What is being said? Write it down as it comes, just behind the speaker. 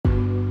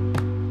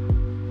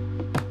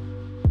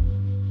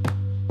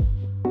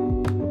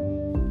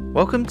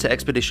Welcome to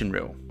Expedition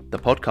Reel, the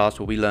podcast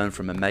where we learn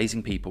from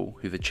amazing people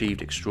who've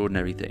achieved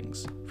extraordinary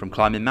things, from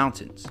climbing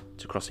mountains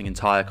to crossing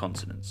entire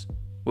continents.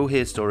 We'll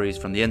hear stories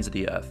from the ends of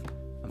the earth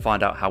and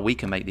find out how we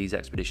can make these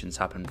expeditions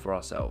happen for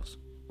ourselves.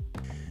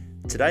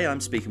 Today I'm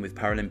speaking with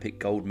Paralympic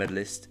gold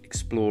medalist,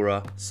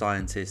 explorer,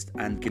 scientist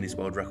and Guinness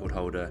World Record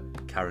holder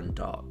Karen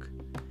Darke.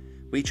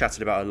 We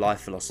chatted about her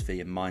life philosophy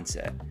and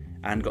mindset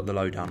and got the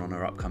lowdown on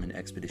her upcoming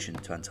expedition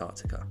to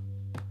Antarctica.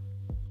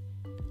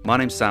 My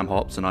name's Sam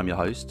Hops and I'm your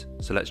host,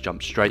 so let's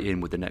jump straight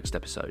in with the next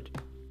episode.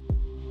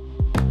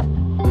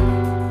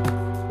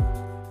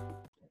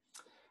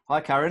 Hi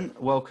Karen,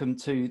 welcome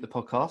to the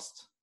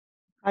podcast.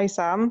 Hi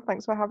Sam,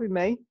 thanks for having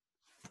me.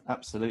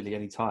 Absolutely,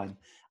 anytime.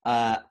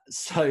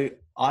 So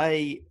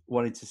I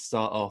wanted to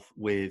start off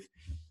with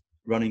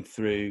running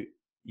through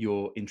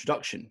your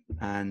introduction,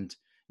 and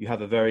you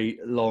have a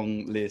very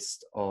long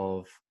list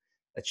of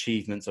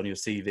achievements on your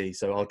CV,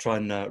 so I'll try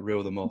and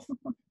reel them off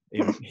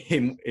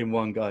in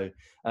one go.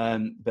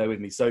 Bear with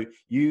me. So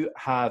you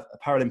have a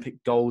Paralympic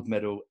gold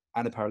medal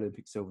and a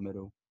Paralympic silver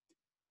medal,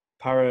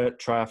 para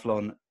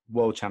triathlon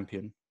world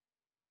champion.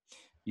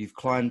 You've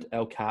climbed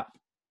El Cap,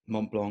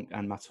 Mont Blanc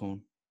and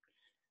Matterhorn,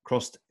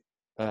 crossed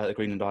the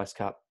Greenland ice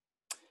cap.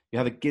 You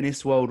have a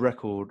Guinness World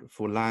Record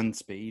for land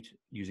speed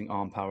using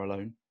arm power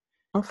alone.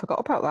 I forgot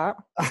about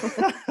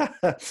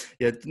that.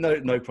 Yeah,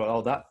 no problem.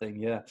 Oh, that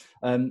thing, yeah.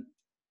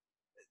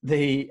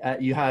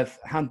 You have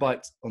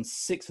handbiked on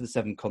 6 of the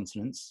 7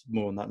 continents.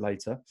 More on that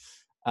later.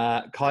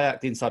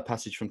 Kayaked the Inside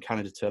Passage from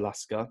Canada to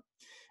Alaska.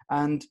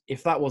 And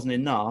if that wasn't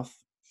enough,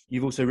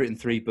 you've also written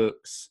 3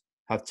 books,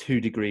 have 2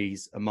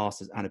 degrees, a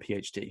master's and a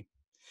PhD.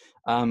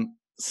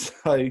 So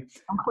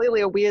I'm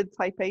clearly a weird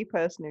type A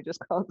person who just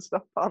can't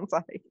stop, aren't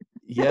I?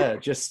 Yeah,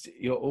 just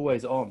you're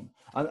always on.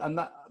 And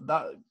that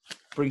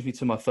brings me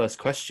to my first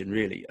question,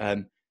 really.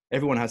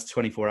 Everyone has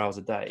 24 hours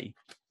a day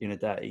in a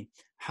day.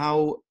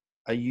 How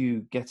are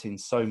you getting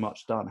so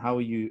much done? How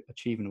are you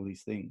achieving all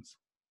these things?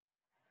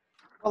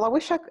 Well, I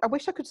wish I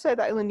could say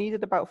that I only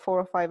needed about 4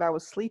 or 5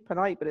 hours sleep a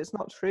night, but it's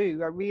not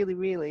true. I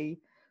really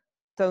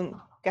don't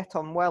get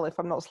on well if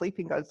I'm not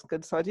sleeping as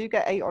good. So I do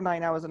get 8 or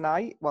 9 hours a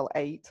night. Well,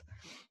 8.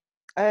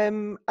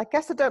 I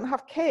guess I don't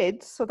have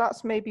kids, so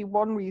that's maybe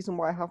one reason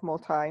why I have more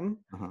time.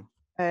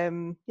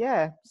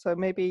 Yeah, so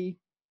maybe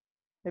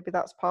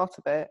that's part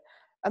of it.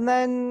 And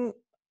then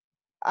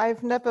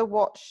I've never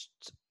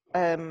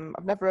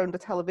owned a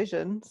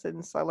television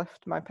since I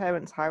left my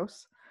parents'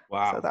 house.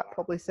 Wow. So that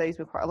probably saves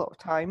me quite a lot of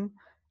time.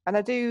 And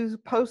I do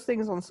post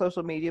things on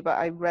social media, but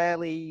I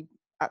rarely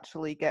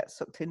actually get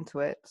sucked into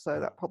it. So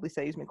that probably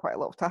saves me quite a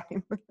lot of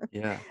time.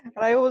 Yeah. And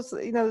I always,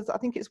 I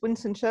think it's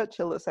Winston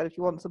Churchill that said, if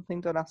you want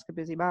something done, ask a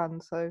busy man.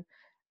 So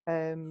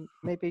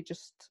maybe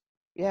just,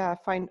 I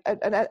find,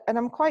 and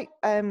I'm quite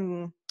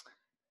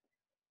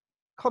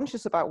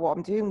conscious about what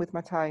I'm doing with my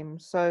time.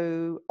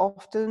 So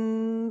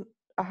often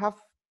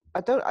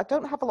I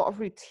don't have a lot of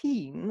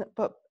routine,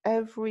 but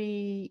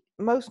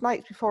most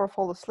nights before I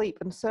fall asleep,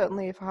 and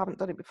certainly if I haven't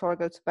done it before I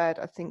go to bed,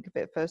 I think of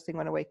it first thing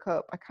when I wake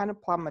up. I kind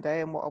of plan my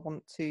day and what I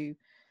want to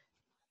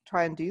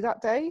try and do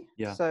that day.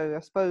 Yeah. So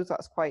I suppose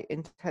that's quite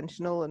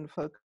intentional and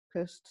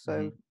focused.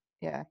 So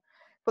yeah.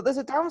 But there's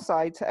a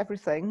downside to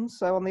everything.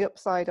 So on the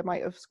upside, I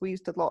might have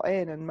squeezed a lot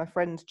in, and my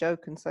friends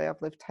joke and say I've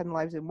lived 10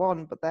 lives in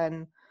one. But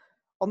then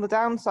on the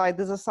downside,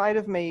 there's a side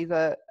of me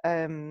that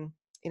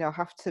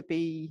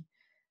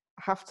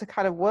have to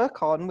kind of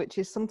work on, which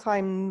is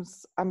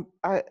sometimes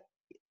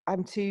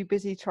I'm too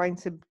busy trying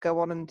to go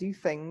on and do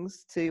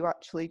things to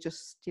actually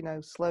just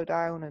slow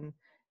down and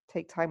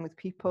take time with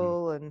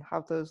people and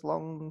have those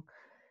long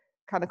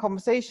kind of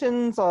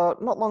conversations, or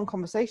not long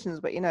conversations,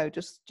 but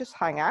just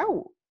hang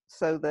out,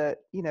 so that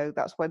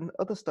that's when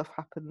other stuff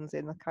happens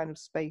in a kind of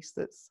space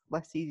that's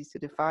less easy to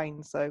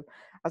define. So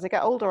as I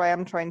get older, I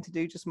am trying to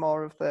do just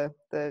more of the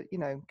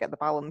get the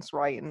balance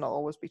right and not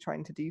always be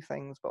trying to do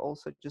things, but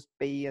also just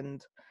be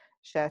and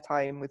share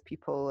time with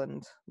people.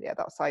 And yeah,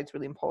 that side's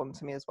really important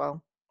to me as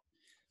well.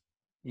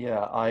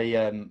 Yeah,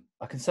 I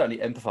can certainly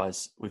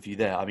empathize with you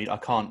there. I mean, I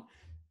can't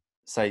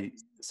say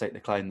the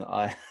claim that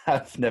I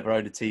have never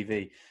owned a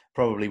TV.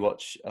 Probably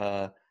watch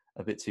a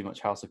bit too much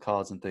House of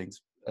Cards and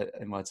things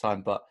in my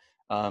time, but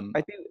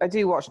I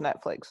do watch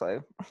Netflix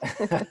though.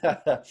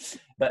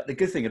 But the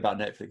good thing about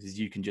Netflix is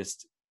you can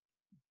just,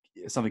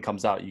 if something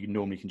comes out, you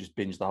normally can just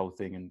binge the whole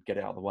thing and get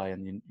it out of the way,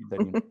 and then you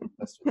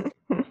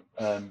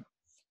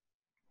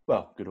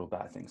well, good or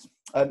bad things.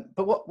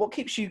 But what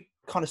keeps you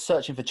kind of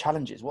searching for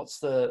challenges? What's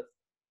the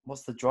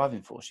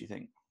driving force, you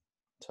think,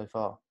 so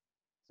far?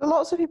 So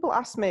lots of people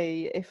ask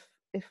me if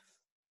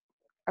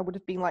I would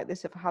have been like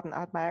this if I hadn't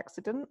had my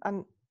accident,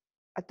 and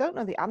I don't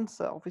know the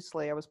answer.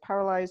 Obviously, I was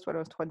paralyzed when I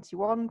was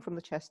 21 from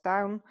the chest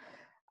down,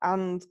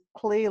 And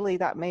clearly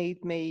that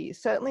made me,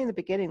 certainly in the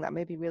beginning, that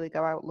made me really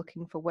go out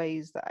looking for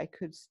ways that I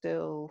could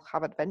still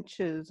have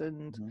adventures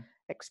and Mhm.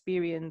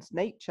 experience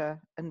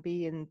nature and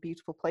be in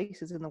beautiful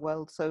places in the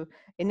world. So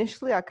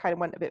initially I kind of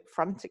went a bit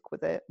frantic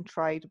with it and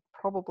tried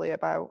probably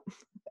about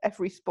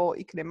every sport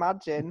you can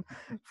imagine,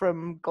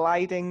 from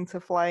gliding to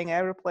flying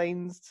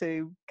aeroplanes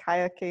to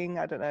kayaking.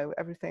 I don't know,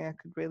 everything I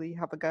could really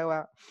have a go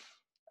at.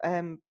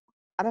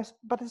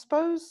 But I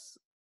suppose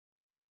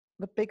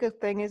the bigger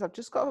thing is I've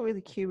just got a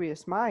really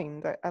curious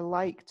mind. I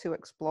like to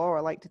explore,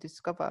 I like to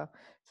discover.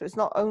 So it's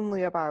not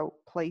only about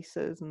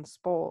places and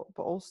sport,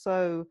 but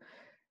also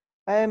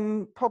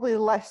probably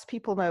less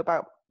people know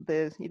about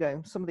the,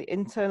 some of the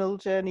internal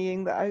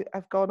journeying that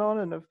I've gone on,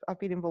 and I've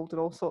been involved in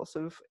all sorts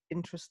of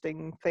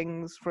interesting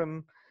things,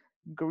 from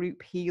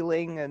group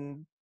healing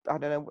and I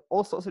don't know,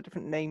 all sorts of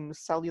different names,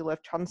 cellular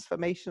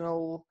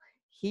transformational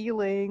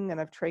healing,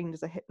 and I've trained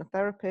as a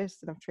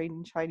hypnotherapist, and I've trained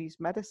in Chinese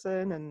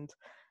medicine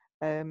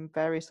and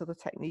various other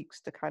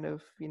techniques to kind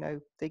of,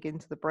 dig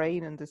into the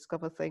brain and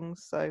discover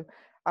things. So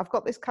I've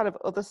got this kind of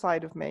other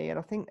side of me, and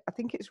I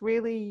think it's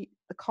really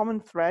the common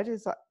thread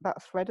is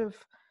that thread of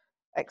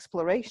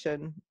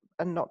exploration,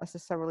 and not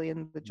necessarily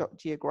in the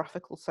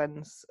geographical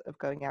sense of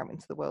going out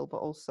into the world, but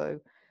also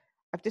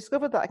I've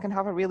discovered that I can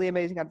have a really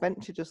amazing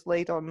adventure just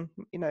laid on,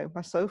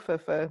 my sofa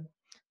for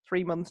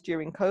 3 months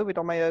during COVID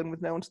on my own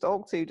with no one to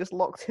talk to, just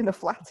locked in a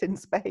flat in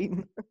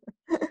Spain.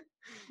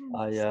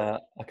 I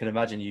can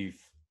imagine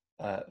you've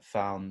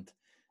found,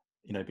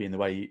 being the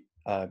way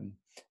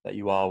that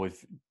you are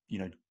with,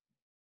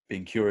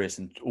 being curious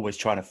and always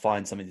trying to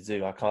find something to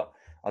do.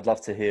 I'd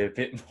love to hear a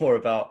bit more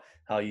about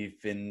how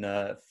you've been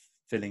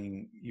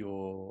filling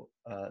your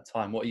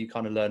time. What are you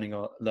kind of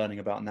learning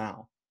about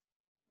now?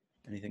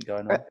 Anything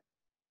going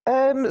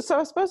on? So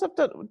I suppose I've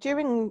done,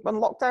 when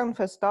lockdown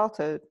first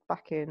started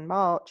back in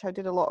March, I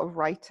did a lot of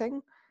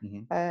writing,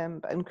 Mm-hmm.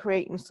 and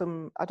creating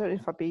some, I don't know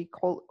if I'd be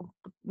called,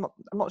 I'm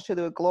not sure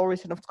they were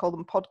glorious enough to call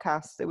them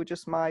podcasts. They were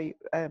just my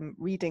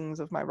readings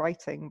of my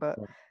writing, but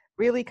Right.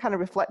 really kind of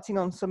reflecting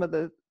on some of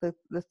the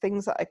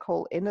things that I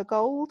call inner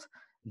gold.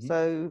 Mm-hmm.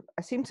 So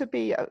I seem to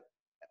be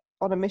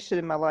on a mission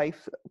in my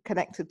life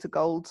connected to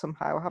gold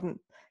somehow. I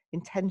haven't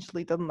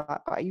intentionally done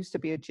that, but I used to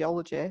be a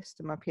geologist,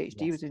 and my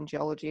PhD Yes. was in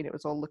geology, and it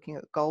was all looking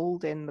at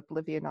gold in the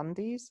Bolivian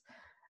Andes.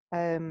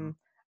 Wow.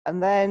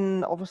 And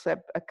then obviously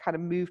I kind of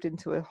moved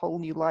into a whole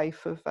new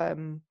life of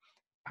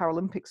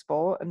Paralympic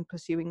sport and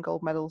pursuing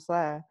gold medals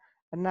there.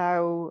 And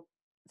now,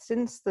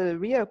 since the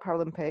Rio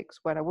Paralympics,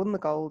 when I won the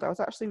gold, I was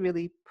actually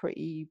really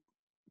pretty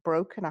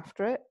broken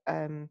after it.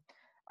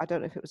 I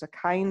don't know if it was a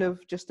kind of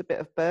just a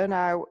bit of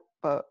burnout,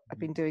 but I've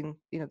been doing,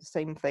 the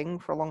same thing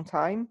for a long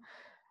time.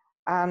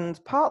 And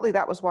partly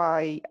that was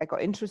why I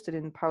got interested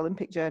in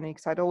Paralympic journey,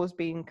 because I'd always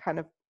been kind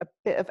of a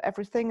bit of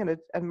everything and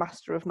a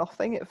master of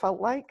nothing, it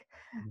felt like.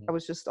 Mm-hmm. I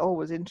was just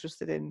always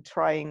interested in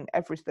trying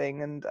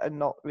everything and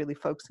not really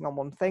focusing on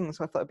one thing.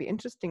 So I thought it'd be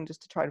interesting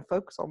just to try and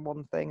focus on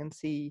one thing and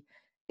see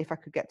if I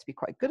could get to be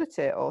quite good at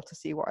it, or to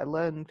see what I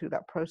learned through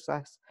that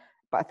process.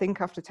 But I think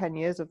after 10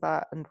 years of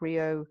that and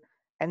Rio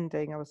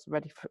ending, I was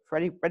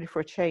ready for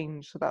a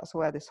change. So that's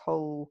where this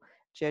whole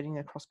journeying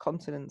across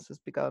continents has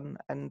begun.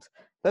 And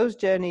those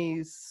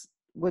journeys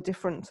were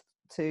different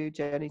to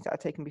journeys that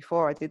I'd taken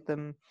before. I did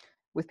them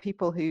with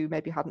people who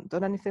maybe hadn't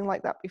done anything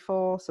like that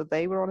before. So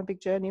they were on a big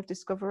journey of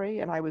discovery,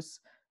 and I was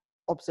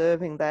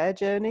observing their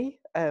journey,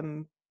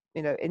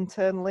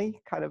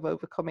 internally, kind of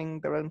overcoming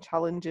their own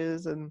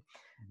challenges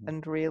Mm-hmm.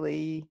 and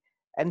really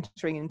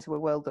entering into a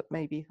world that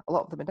maybe a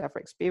lot of them had never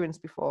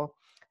experienced before.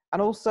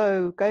 And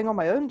also going on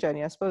my own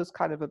journey, I suppose,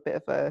 kind of a bit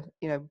of a,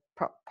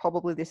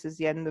 probably this is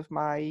the end of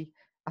my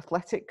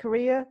athletic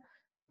career.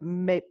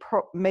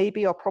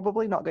 Maybe or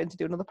probably not going to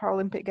do another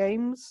Paralympic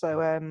Games.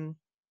 So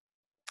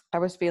I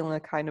was feeling a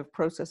kind of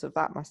process of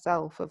that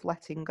myself, of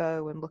letting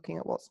go and looking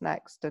at what's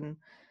next. And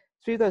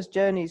through those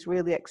journeys,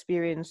 really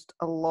experienced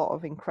a lot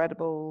of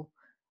incredible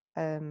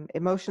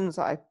emotions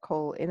that I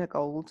call inner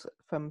gold,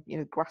 from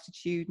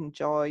gratitude and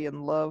joy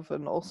and love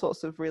and all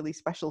sorts of really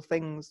special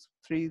things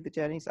through the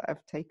journeys that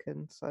I've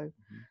taken. So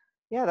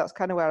yeah, that's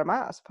kind of where I'm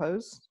at, I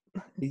suppose.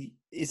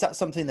 Is that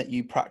something that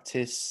you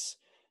practice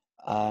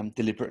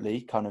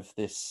deliberately, kind of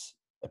this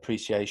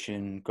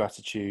appreciation,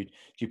 gratitude?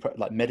 Do you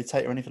like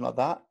meditate or anything like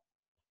that?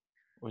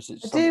 Or is it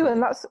I do, something?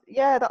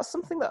 and that's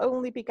something that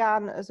only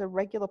began as a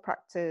regular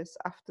practice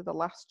after the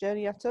last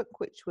journey I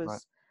took, which Right.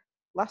 was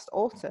last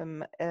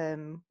autumn.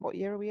 What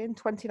year are we in?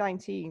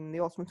 2019. The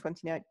autumn of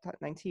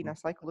 2019, I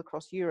cycled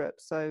across Europe.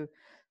 So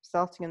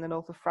starting in the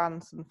north of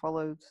France, and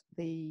followed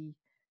the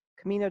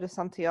Camino de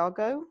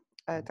Santiago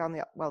down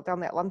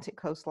the Atlantic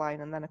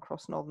coastline, and then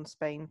across northern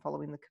Spain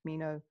following the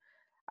Camino.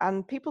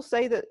 And people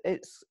say that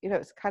it's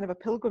kind of a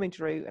pilgrimage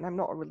route, and I'm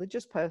not a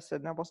religious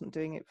person. I wasn't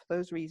doing it for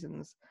those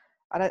reasons.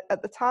 And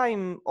at the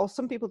time, or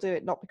some people do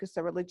it not because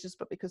they're religious,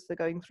 but because they're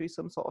going through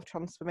some sort of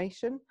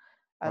transformation,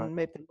 Right. and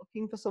maybe they're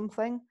looking for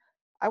something.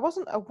 I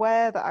wasn't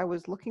aware that I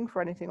was looking for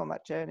anything on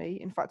that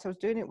journey. In fact, I was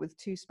doing it with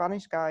two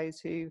Spanish guys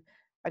who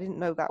I didn't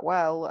know that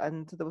well,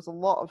 and there was a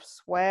lot of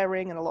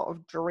swearing and a lot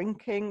of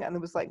drinking, and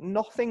there was like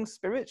nothing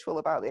spiritual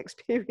about the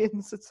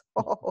experience at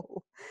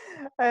all.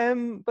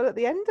 But at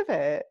the end of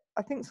it,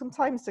 I think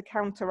sometimes to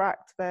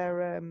counteract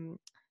their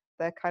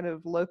kind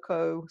of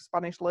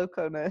Spanish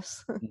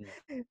loco-ness, Mm.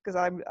 because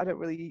I don't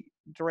really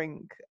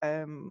drink,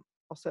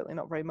 or certainly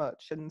not very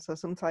much, and so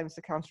sometimes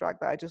to counteract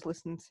that, I just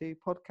listen to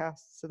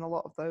podcasts, and a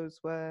lot of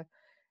those were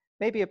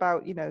maybe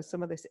about, you know,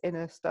 some of this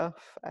inner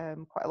stuff.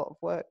 Quite a lot of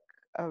work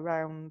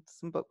around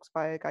some books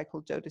by a guy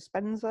called Joe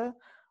Dispenza,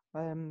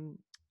 on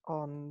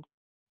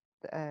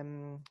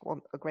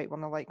a great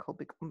one I like called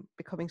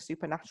Becoming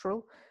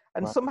Supernatural.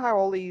 And Right.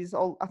 somehow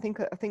I think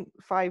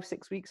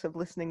 5-6 weeks of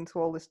listening to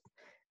all this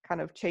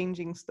kind of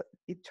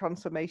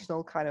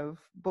transformational kind of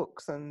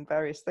books and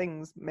various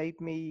things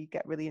made me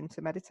get really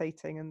into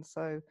meditating. And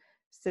so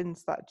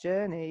since that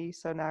journey,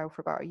 so now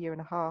for about a year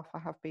and a half, I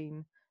have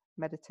been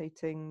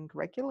meditating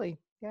regularly.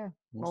 Yeah,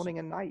 Awesome. morning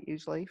and night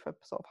usually, for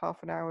sort of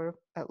half an hour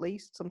at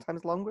least,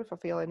 sometimes longer if I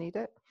feel I need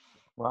it.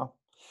 Wow.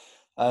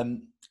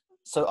 Um,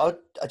 so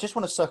I just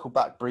want to circle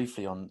back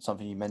briefly on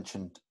something you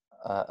mentioned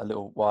a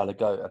little while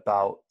ago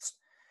about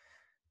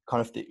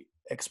kind of the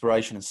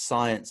exploration and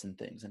science and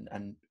things.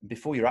 And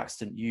before your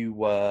accident, you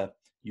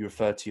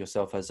referred to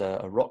yourself as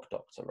a rock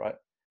doctor, right?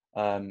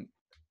 Um,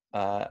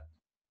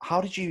 how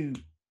did you?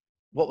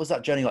 What was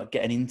that journey like,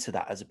 getting into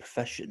that as a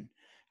profession?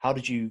 How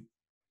did you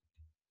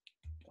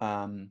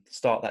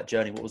start that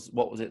journey?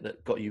 What was it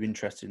that got you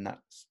interested in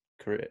that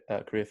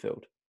career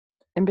field?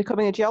 In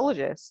becoming a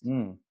geologist,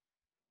 Mm,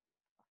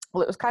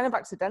 well, it was kind of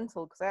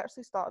accidental because I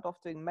actually started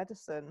off doing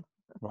medicine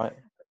right.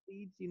 at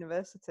Leeds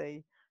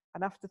University.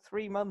 And after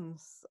 3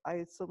 months,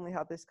 I suddenly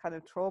had this kind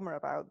of trauma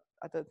about,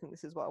 I don't think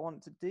this is what I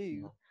want to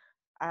do. No.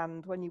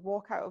 And when you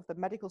walk out of the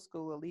medical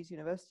school at Leeds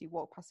University, you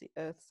walk past the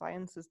Earth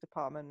Sciences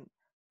department.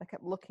 I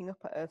kept looking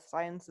up at Earth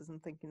Sciences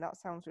and thinking, that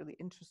sounds really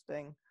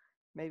interesting.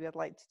 Maybe I'd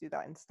like to do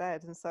that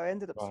instead. And so I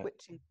ended up Right.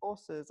 switching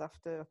courses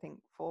after, I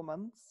think, 4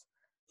 months,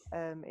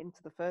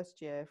 into the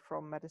first year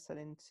from medicine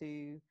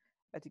into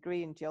a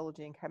degree in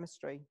geology and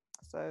chemistry.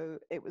 So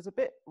it was a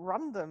bit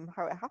random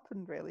how it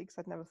happened, really, because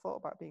I'd never thought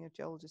about being a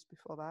geologist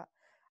before that.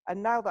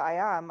 And now that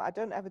I am, I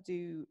don't ever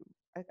do,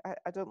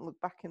 I don't look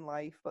back in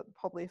life, but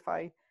probably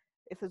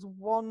if there's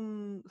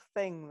one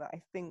thing that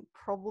I think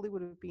probably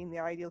would have been the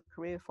ideal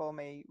career for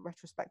me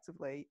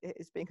retrospectively, it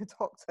is being a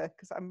doctor,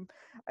 because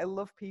I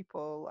love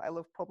people, I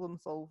love problem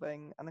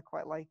solving, and I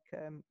quite like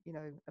you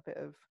know, a bit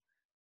of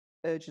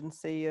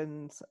urgency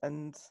and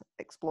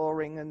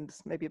exploring and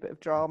maybe a bit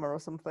of drama or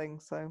something.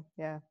 So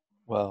yeah.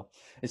 Well,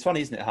 it's funny,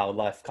 isn't it, how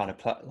life kind of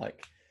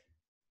like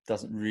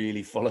doesn't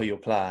really follow your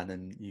plan,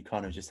 and you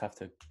kind of just have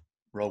to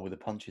roll with the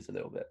punches a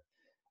little bit.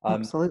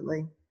 Um,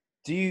 Absolutely.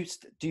 do you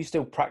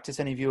still practice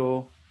any of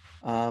your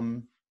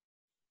um,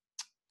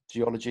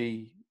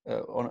 geology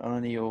on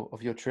any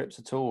of your trips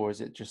at all, or is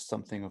it just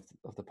something of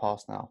the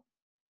past now?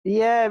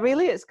 Yeah,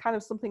 really, it's kind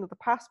of something of the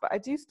past, but I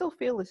do still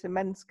feel this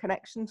immense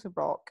connection to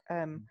rock.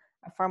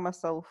 I found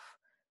myself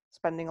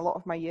spending a lot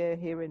of my year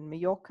here in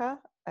Mallorca,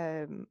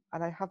 and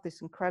I have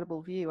this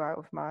incredible view out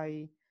of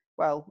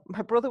well,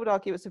 my brother would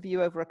argue it's a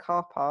view over a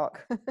car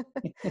park,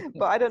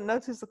 but I don't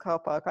notice the car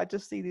park. I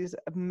just see these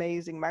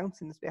amazing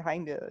mountains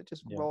behind it that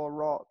just Yeah. raw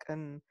rock,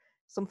 and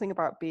something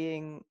about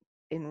being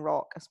in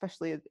rock,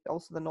 especially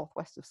also the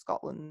northwest of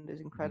Scotland, is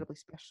Mhm. incredibly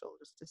special,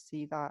 just to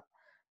see that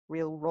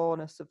real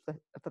rawness of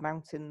the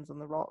mountains and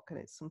the rock, and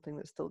it's something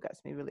that still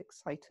gets me really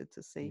excited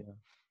to see. Yeah.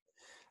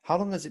 How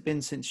long has it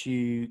been since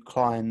you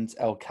climbed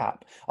El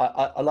Cap?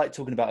 I like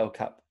talking about El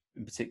Cap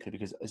in particular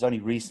because it's only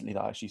recently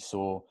that I actually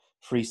saw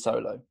Free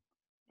Solo,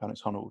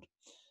 Alex Honnold.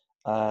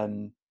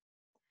 Um,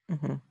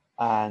 Mm-hmm.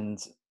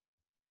 and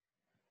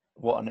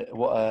what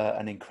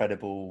an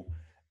incredible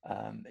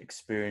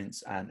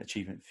experience and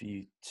achievement for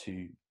you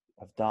to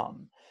have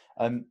done.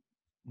 Um,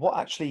 what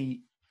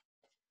actually?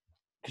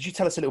 Could you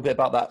tell us a little bit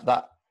about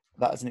that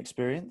as an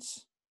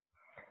experience?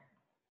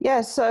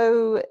 Yeah,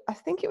 so I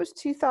think it was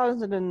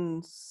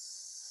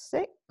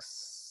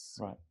 2006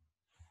 Right.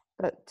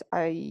 that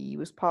I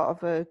was part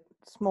of a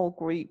small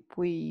group.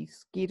 We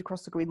skied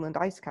across the Greenland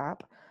ice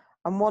cap,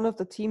 and one of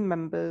the team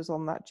members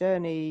on that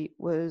journey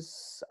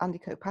was Andy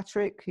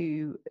Kirkpatrick,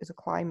 who is a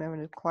climber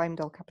and had climbed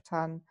El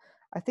Capitan,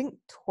 I think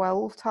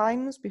 12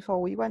 times before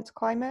we went to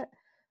climb it.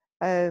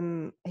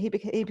 He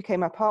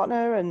became our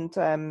partner,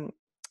 and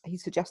he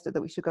suggested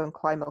that we should go and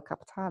climb El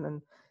Capitan.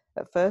 And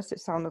at first, it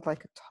sounded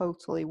like a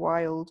totally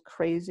wild,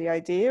 crazy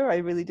idea. I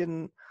really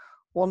didn't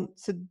want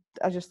to.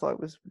 I just thought it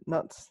was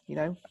nuts. You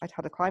know, I'd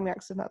had a climbing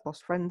accident. I'd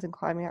lost friends in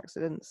climbing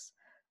accidents.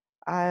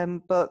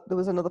 But there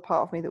was another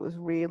part of me that was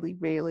really,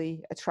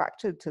 really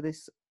attracted to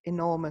this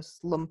enormous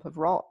lump of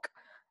rock,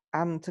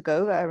 and to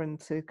go there and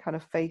to kind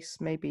of face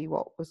maybe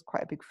what was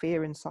quite a big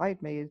fear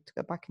inside me, to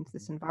go back into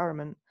this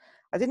environment.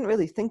 I didn't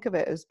really think of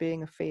it as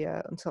being a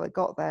fear until I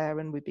got there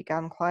and we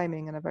began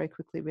climbing, and I very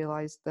quickly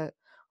realized that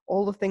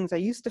all the things I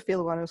used to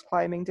feel when I was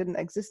climbing didn't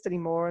exist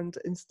anymore, and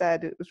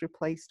instead it was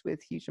replaced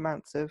with huge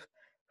amounts of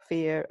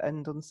fear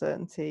and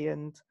uncertainty.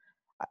 And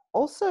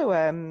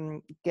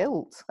Also,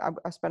 guilt.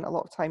 I spent a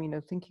lot of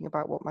time, thinking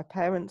about what my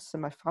parents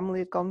and my family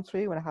had gone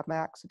through when I had my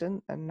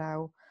accident, and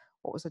now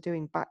what was I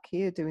doing back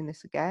here doing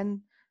this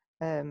again?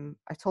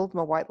 I told them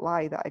a white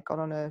lie that I'd gone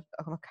on a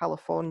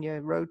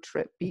California road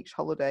trip beach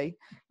holiday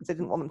because I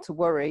didn't want them to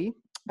worry,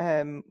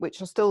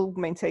 which I still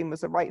maintain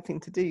was the right thing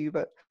to do.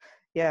 But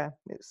yeah,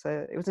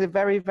 it was a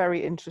very,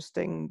 very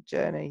interesting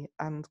journey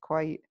and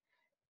quite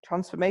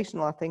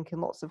transformational, I think,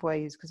 in lots of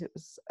ways, because it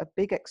was a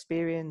big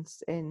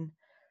experience in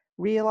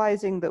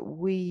realizing that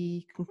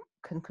we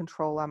can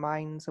control our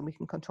minds, and we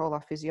can control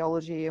our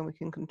physiology, and we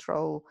can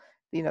control,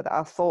 that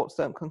our thoughts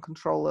don't can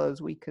control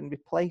us. We can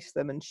replace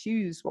them and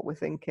choose what we're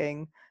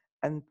thinking,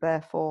 and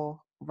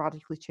therefore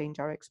radically change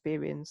our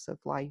experience of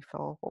life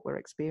or what we're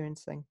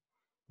experiencing.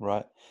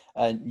 Right.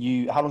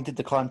 And how long did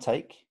the climb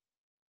take?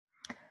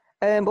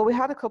 Well, we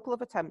had a couple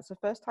of attempts. The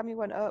first time we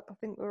went up, I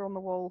think we were on the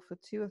wall for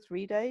 2 or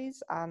 3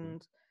 days,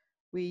 and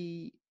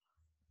 3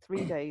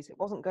 days, it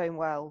wasn't going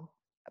well,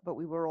 but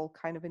we were all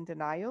kind of in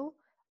denial.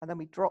 And then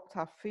we dropped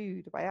our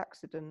food by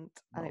accident,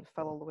 and it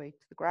fell all the way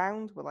to the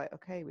ground. We're like,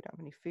 okay, we don't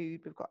have any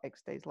food. We've got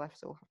X days left,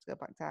 so we'll have to go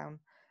back down.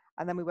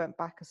 And then we went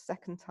back a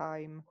second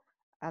time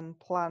and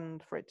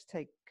planned for it to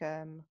take,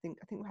 I think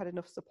we had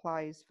enough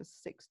supplies for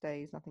 6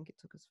 days, and I think it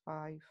took us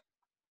 5.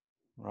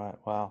 Right.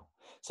 Wow.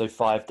 So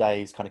 5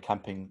 days kind of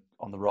camping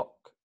on the rock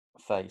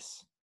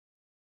face.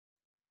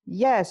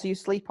 Yeah, so you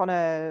sleep on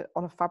a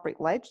fabric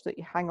ledge that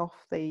you hang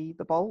off the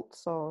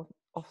bolts or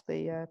off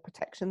the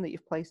protection that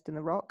you've placed in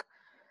the rock,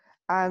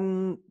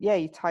 and yeah,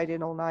 you tied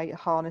in all night,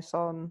 harness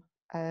on.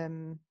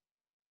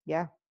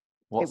 Yeah, it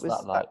What's that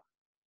was. like?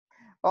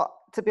 Well,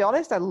 to be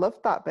honest, I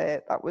loved that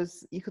bit. That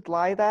was, you could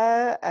lie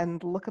there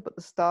and look up at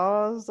the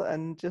stars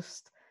and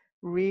just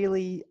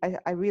really,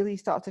 I really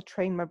started to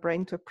train my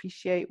brain to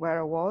appreciate where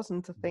I was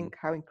and to think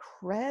how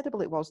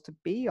incredible it was to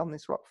be on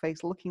this rock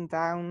face, looking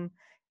down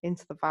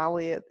into the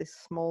valley at this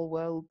small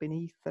world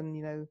beneath,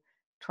 and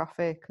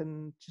traffic,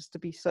 and just to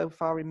be so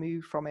far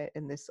removed from it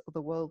in this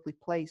otherworldly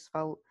place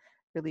felt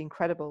really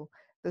incredible.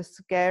 The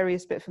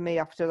scariest bit for me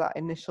after that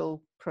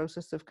initial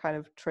process of kind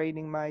of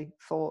training my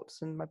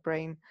thoughts and my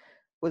brain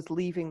was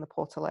leaving the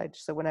portaledge.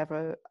 So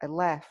whenever I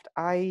left,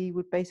 I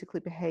would basically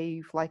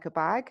behave like a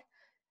bag,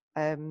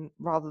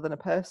 rather than a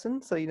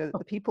person. So,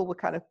 the people were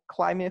kind of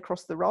climbing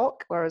across the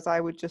rock, whereas I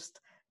would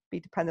just be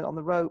dependent on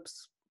the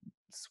ropes,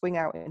 swing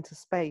out into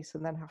space,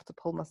 and then have to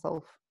pull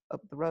myself up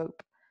the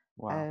rope.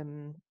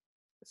 Wow.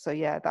 So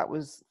yeah, that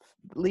was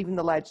leaving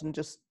the ledge and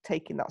just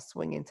taking that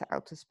swing into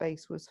outer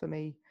space was for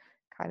me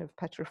kind of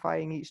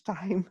petrifying each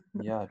time.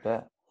 Yeah, I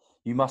bet.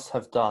 You must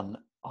have done,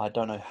 I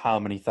don't know how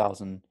many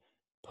thousand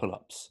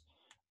pull-ups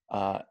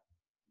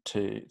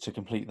to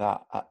complete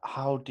that.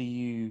 How do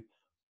you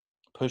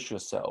push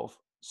yourself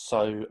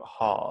so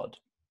hard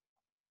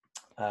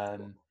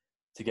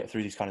to get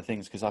through these kind of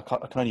things? Because I can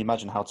only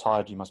imagine how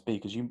tired you must be,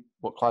 because you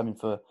were climbing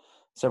for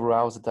several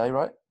hours a day,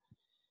 right?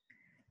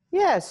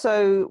 Yeah,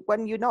 so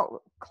when you're not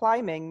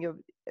climbing,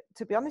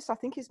 to be honest, I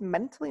think it's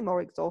mentally more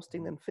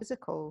exhausting than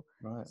physical.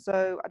 Right.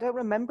 So I don't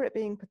remember it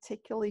being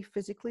particularly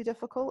physically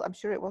difficult. I'm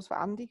sure it was for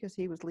Andy because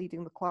he was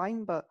leading the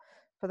climb, but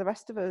for the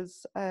rest of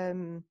us,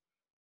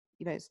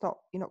 it's not,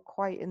 you're not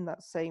quite in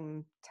that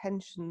same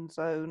tension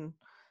zone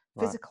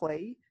Right.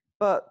 physically.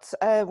 But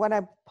when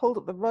I pulled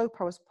up the rope,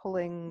 I was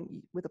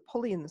pulling with a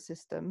pulley in the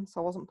system, so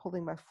I wasn't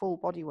pulling my full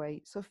body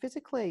weight. So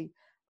physically,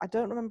 I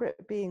don't remember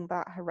it being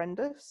that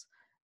horrendous,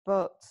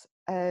 but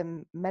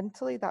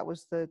mentally, that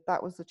was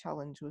the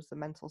challenge, was the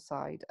mental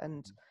side.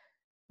 And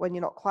when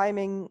you're not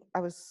climbing, I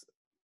was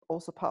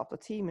also part of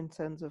the team in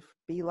terms of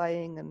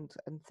belaying and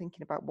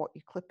thinking about what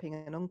you're clipping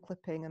and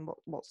unclipping and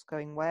what's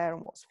going where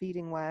and what's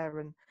feeding where.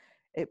 And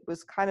it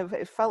was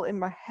it felt in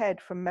my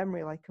head from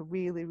memory like a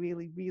really,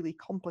 really, really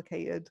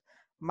complicated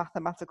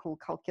mathematical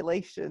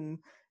calculation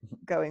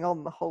going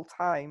on the whole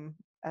time,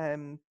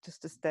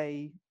 just to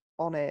stay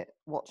on it,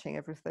 watching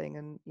everything,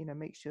 and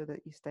make sure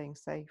that you're staying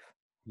safe.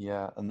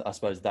 Yeah, and I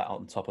suppose that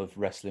on top of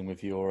wrestling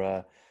with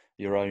your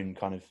own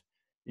kind of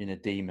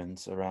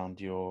demons around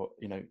your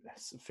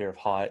fear of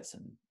heights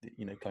and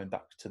going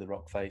back to the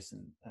rock face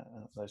and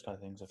those kind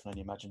of things. I can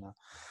only imagine that.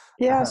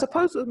 Yeah, I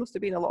suppose there must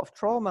have been a lot of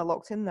trauma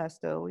locked in there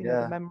still, the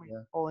Yeah, memory yeah.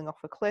 of falling off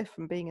a cliff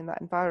and being in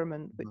that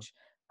environment, which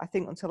I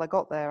think until I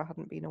got there, I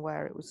hadn't been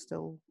aware it was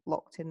still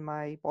locked in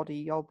my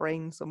body or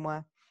brain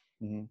somewhere.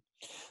 Mm-hmm.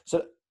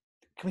 So,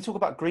 can we talk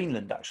about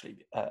Greenland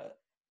actually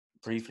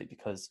briefly,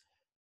 because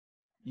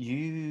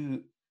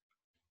you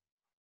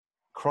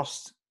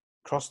crossed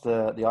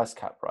the ice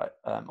cap, right,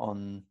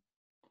 on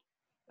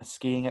a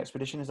skiing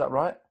expedition? Is that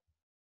right?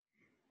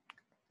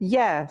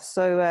 Yeah,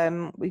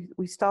 so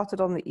we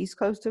started on the east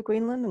coast of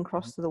Greenland and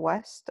crossed to the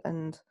west,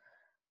 and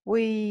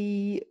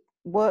we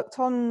worked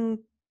on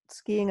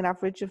skiing an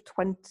average of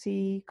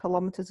 20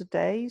 kilometers a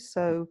day.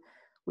 So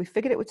we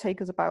figured it would take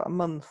us about a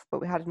month,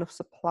 but we had enough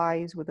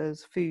supplies with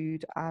us,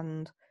 food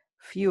and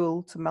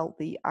fuel to melt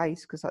the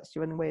ice, because that's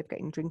the only way of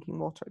getting drinking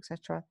water,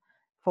 etc.,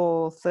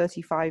 for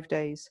 35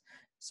 days.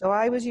 So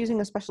I was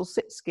using a special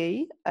sit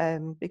ski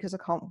because I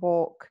can't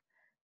walk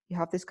you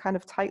have this kind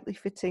of tightly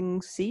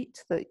fitting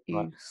seat that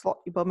Right. you slot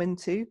your bum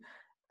into,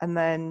 and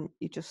then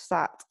you just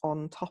sat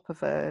on top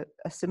of a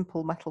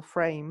simple metal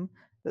frame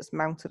that's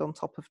mounted on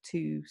top of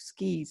two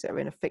skis that are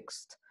in a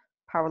fixed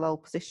parallel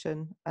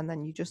position, and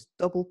then you just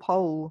double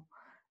pole,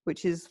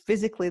 which is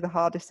physically the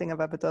hardest thing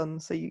I've ever done.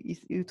 So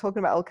you're talking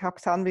about El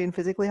Capitan being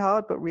physically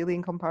hard, but really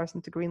in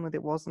comparison to Greenland,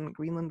 it wasn't.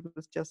 Greenland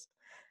was just,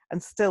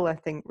 and still I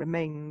think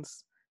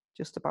remains,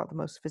 just about the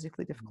most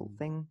physically difficult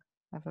thing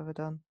I've ever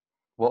done.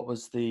 What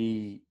was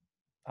the,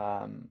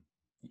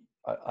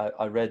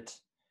 I read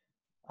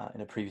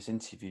in a previous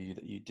interview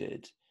that you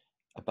did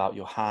about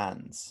your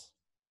hands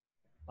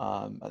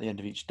at the end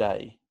of each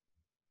day.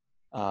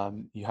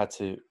 You had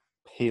to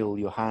peel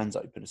your hands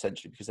open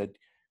essentially because they'd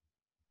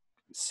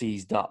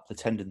seized up. The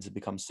tendons had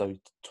become so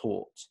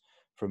taut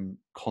from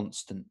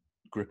constant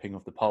gripping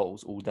of the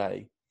poles all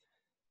day.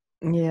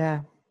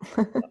 Yeah.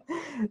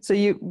 So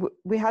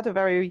we had a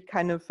very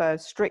kind of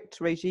strict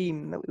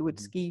regime that we would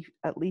ski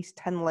at least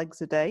 10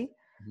 legs a day.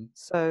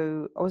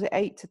 So, or was it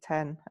 8 to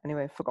 10?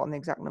 Anyway, I've forgotten the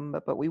exact number,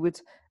 but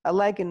a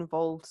leg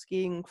involved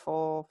skiing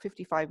for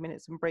 55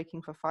 minutes and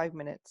breaking for 5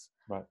 minutes.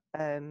 Right.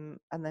 And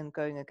then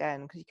going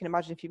again. Because you can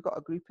imagine if you've got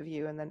a group of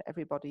you and then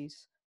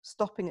everybody's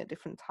stopping at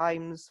different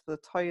times for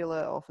the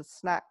toilet or for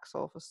snacks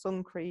or for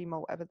sun cream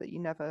or whatever, that you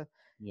never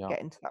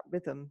get into that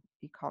rhythm.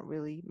 You can't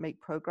really make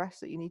progress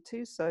that you need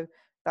to. So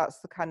that's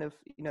the kind of,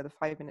 the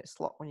 5-minute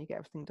slot when you get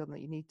everything done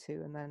that you need to.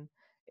 And then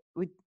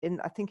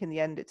I think in the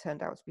end it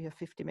turned out to be a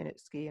 50-minute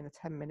ski and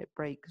a 10-minute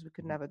break because we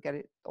could never get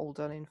it all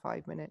done in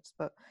 5 minutes.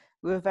 But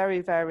we were very,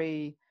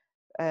 very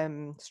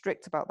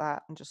strict about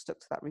that and just stuck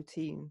to that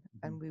routine.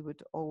 And we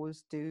would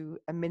always do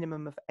a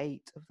minimum of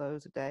 8 of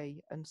those a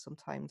day and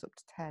sometimes up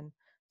to 10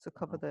 to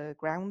cover the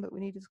ground that we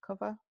needed to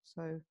cover.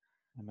 So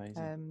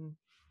amazing.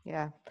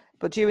 Yeah,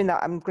 but during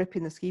that I'm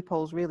gripping the ski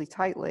poles really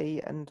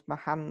tightly and my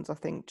hands, I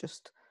think,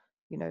 just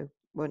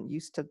weren't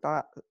used to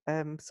that.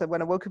 So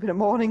when I woke up in the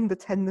morning, the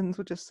tendons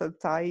were just so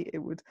tight. It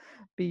would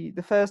be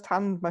the first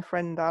hand my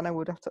friend Anna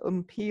would have to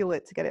unpeel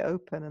it to get it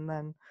open, and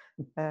then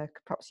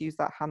could perhaps use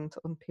that hand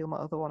to unpeel my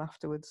other one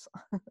afterwards.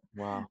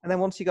 Wow. And then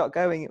once you got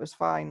going, it was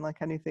fine.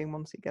 Like anything,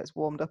 once it gets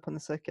warmed up and the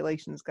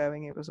circulation's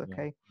going, it was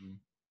okay.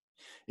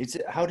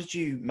 How did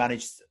you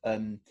manage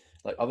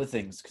like other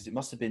things? Because it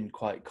must have been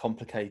quite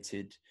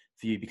complicated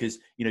for you because,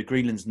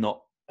 Greenland's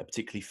not a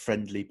particularly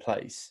friendly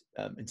place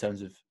in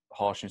terms of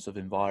harshness of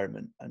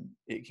environment, and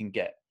it can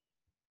get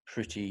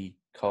pretty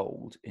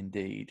cold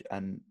indeed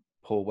and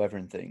poor weather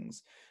and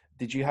things.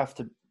 Did you have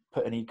to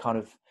put any kind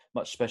of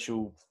much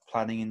special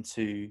planning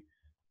into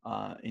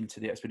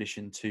the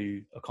expedition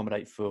to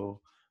accommodate for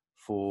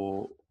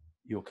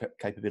your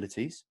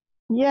capabilities?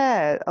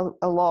 Yeah,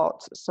 a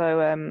lot.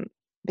 So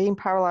being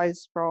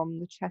paralyzed from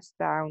the chest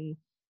down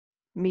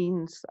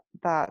means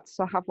that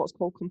I have what's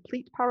called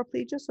complete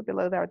paraplegia. So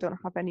below there, I don't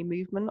have any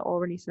movement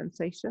or any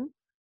sensation.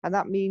 And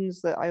that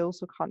means that I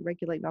also can't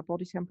regulate my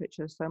body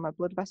temperature. So my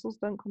blood vessels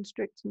don't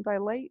constrict and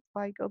dilate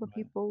like other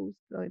people's,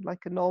 like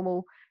a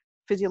normal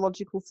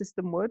physiological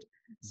system would.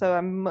 So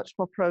I'm much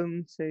more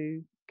prone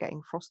to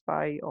getting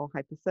frostbite or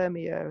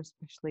hypothermia,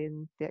 especially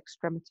in the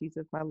extremities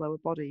of my lower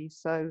body.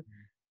 So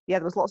yeah,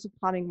 there was lots of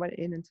planning went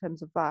in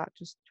terms of that,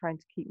 just trying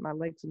to keep my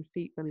legs and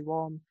feet really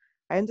warm.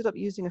 I ended up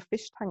using a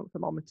fish tank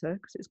thermometer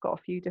because it's got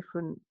a few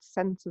different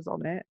sensors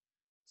on it,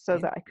 so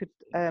that I could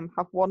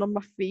have one on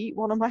my feet,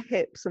 one on my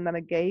hips, and then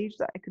a gauge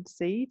that I could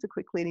see to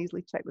quickly and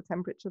easily check the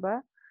temperature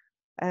there.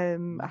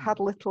 I had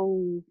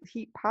little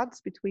heat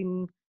pads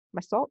between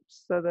my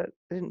socks so that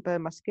they didn't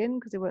burn my skin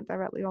because they weren't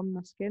directly on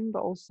my skin,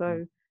 but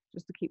also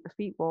just to keep the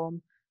feet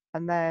warm.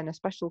 And then a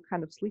special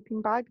kind of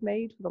sleeping bag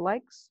made for the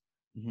legs.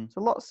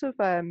 So lots of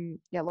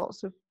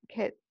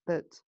kit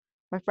that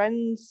my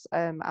friends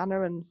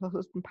Anna and her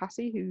husband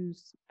Pasi,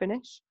 who's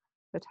Finnish,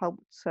 had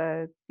helped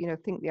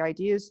think the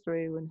ideas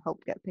through and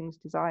helped get things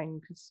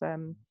designed because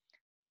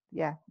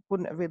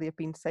wouldn't have really have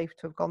been safe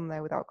to have gone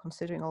there without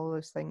considering all of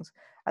those things.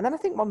 And then I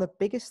think one of the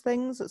biggest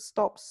things that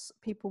stops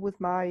people with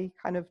my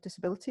kind of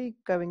disability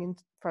going in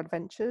for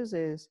adventures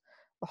is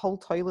the whole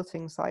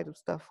toileting side of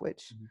stuff,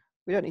 which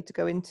we don't need to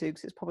go into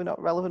because it's probably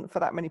not relevant for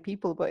that many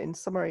people. But in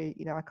summary,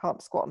 I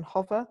can't squat and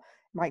hover.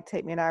 It might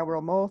take me an hour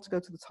or more to go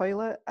to the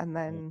toilet. And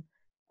then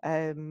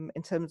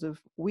in terms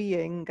of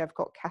weeing, I've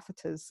got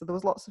catheters. So there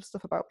was lots of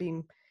stuff about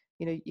being,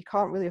 you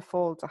can't really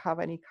afford to have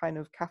any kind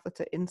of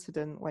catheter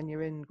incident when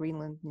you're in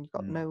Greenland and you've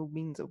got no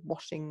means of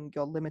washing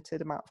your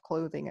limited amount of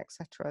clothing,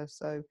 etc.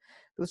 So there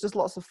was just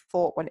lots of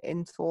thought went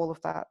into all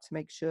of that to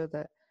make sure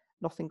that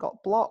nothing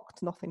got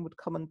blocked, nothing would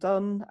come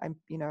undone.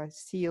 I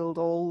sealed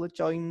all the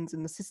joins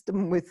in the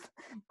system with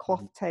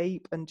cloth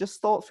tape and just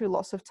thought through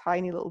lots of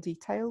tiny little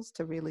details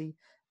to really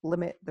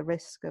limit the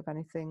risk of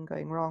anything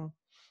going wrong.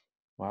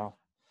 Wow.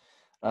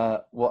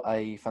 What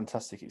a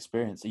fantastic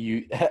experience. Are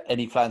you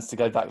any plans to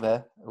go back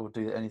there or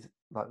do anything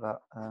like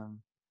that?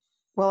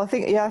 Well, I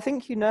think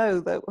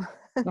that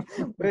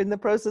we're in the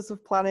process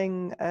of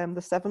planning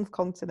the seventh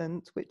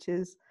continent, which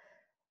is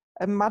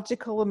a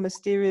magical and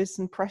mysterious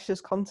and precious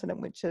continent,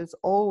 which has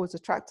always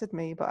attracted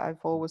me, but I've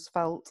always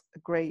felt a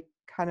great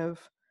kind of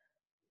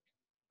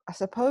I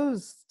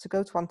suppose to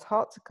go to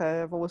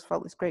Antarctica, I've always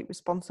felt this great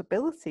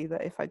responsibility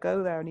that if I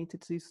go there, I need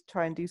to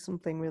try and do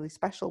something really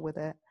special with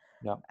it.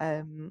 Yeah.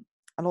 And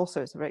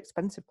also it's a very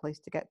expensive place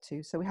to get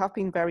to. So we have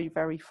been very,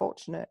 very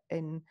fortunate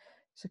in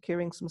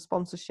securing some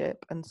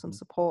sponsorship and some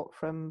support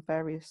from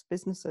various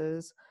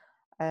businesses.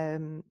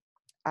 And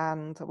I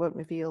won't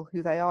reveal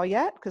who they are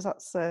yet because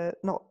that's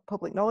not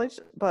public knowledge.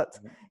 But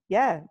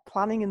yeah,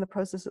 planning in the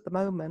process at the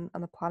moment,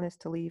 and the plan is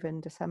to leave in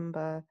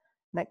December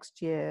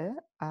next year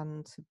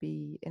and to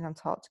be in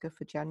Antarctica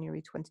for January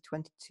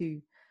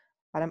 2022.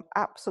 And I'm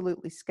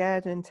absolutely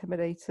scared and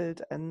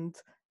intimidated and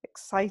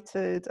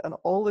excited and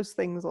all those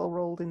things all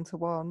rolled into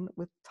one,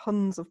 with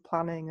tons of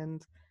planning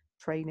and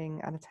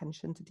training and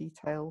attention to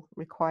detail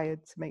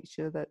required to make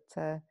sure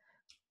that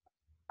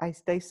I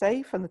stay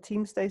safe and the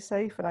team stays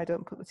safe and I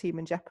don't put the team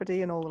in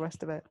jeopardy and all the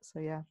rest of it. So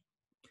yeah.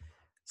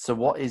 So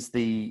what is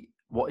the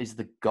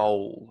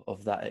goal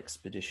of that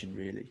expedition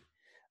really?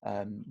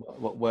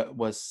 What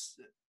was,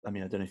 I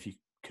mean, I don't know if you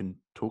can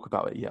talk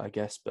about it yet, I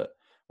guess, but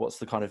what's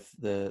the kind of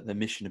the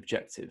mission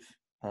objective?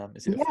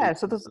 Is it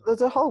so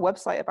there's a whole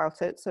website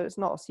about it, so it's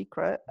not a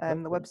secret.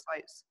 The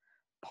website's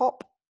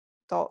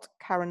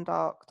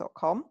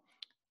pop.carandark.com.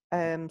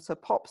 So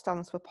POP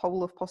stands for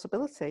Pole of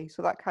Possibility.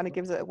 So that kind of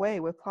gives it away.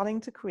 We're planning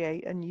to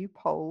create a new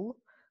pole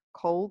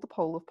called the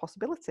Pole of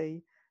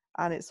Possibility.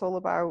 And it's all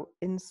about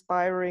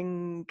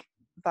inspiring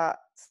that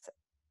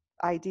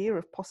idea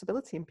of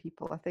possibility in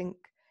people. I think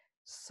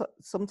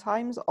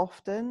sometimes,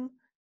 often,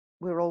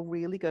 we're all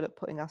really good at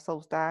putting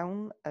ourselves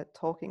down, at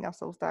talking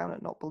ourselves down,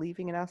 at not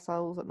believing in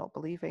ourselves, at not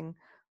believing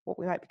what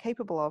we might be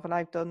capable of. And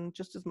I've done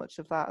just as much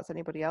of that as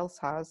anybody else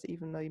has,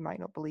 even though you might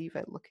not believe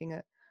it, looking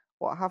at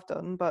what I have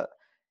done. But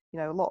you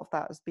know, a lot of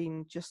that has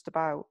been just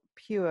about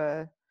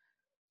pure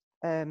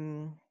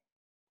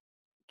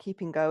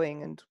keeping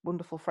going and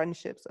wonderful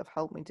friendships that have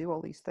helped me do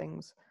all these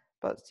things.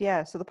 But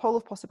yeah, so the Pole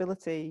of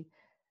Possibility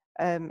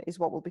is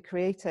what we'll be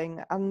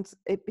creating. And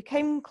it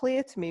became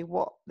clear to me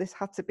what this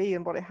had to be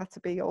and what it had to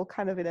be, all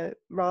kind of in a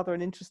rather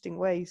an interesting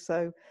way.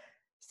 So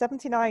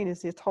 79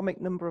 is the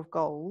atomic number of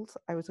gold.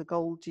 I was a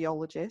gold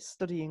geologist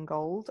studying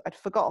gold. I'd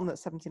forgotten that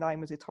 79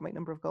 was the atomic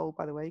number of gold,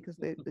 by the way, because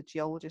the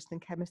geologist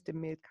and chemist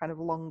in me had kind of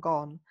long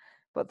gone.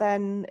 But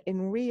then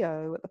in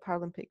Rio at the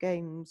Paralympic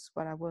Games,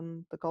 when I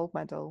won the gold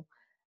medal,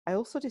 I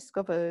also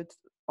discovered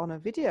on a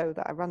video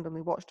that I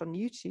randomly watched on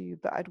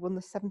YouTube that I'd won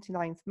the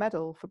 79th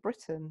medal for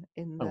Britain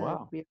in the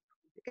Rio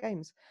Paralympic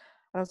Games.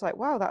 And I was like,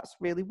 wow, that's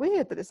really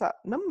weird that it's that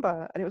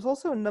number. And it was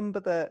also a number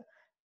that,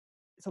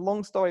 it's a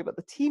long story, but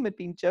the team had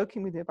been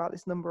joking with me about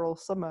this number all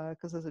summer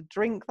because there's a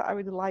drink that I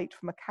really liked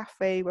from a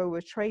cafe where we were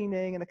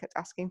training, and I kept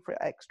asking for it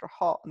extra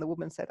hot, and the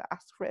woman said,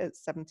 ask for it at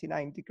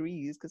 79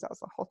 degrees because that's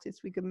the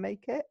hottest we can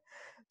make it.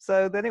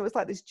 So then it was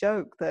like this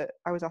joke that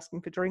I was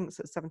asking for drinks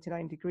at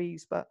 79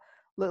 degrees, but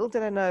little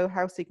did I know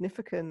how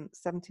significant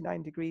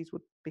 79 degrees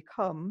would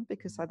become,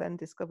 because I then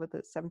discovered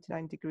that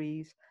 79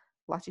 degrees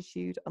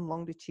latitude and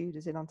longitude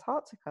is in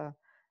Antarctica.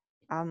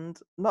 And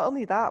not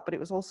only that, but it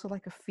was also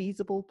like a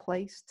feasible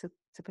place to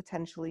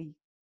potentially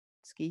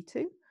ski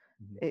to.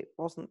 It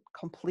wasn't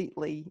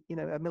completely, you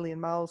know, a million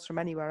miles from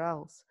anywhere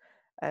else.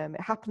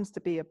 It happens to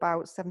be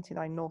about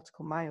 79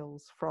 nautical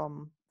miles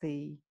from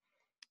the,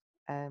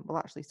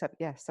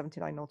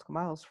 79 nautical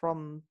miles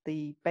from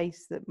the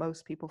base that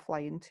most people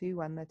fly into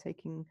when they're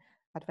taking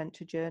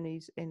adventure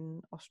journeys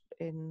in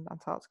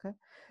Antarctica.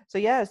 So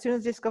yeah, as soon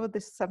as I discovered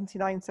this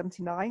 79, it's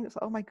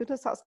like, oh my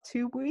goodness, that's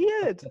too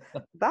weird.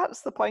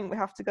 That's the point we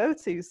have to go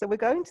to. So we're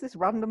going to this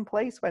random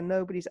place where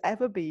nobody's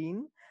ever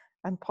been,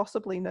 and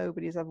possibly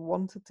nobody's ever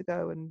wanted to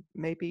go, and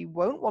maybe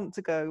won't want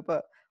to go,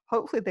 but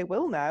hopefully they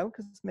will now,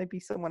 because maybe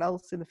someone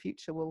else in the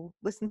future will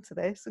listen to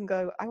this and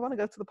go, I want to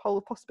go to the Pole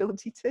of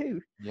Possibility too.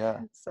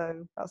 Yeah.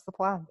 So that's the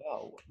plan.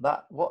 Wow,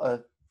 what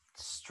a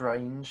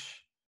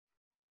strange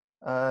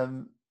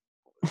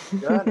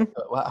journey.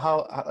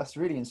 how that's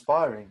really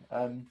inspiring.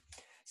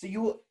 So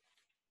you're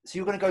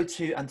going to go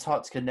to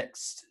Antarctica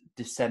next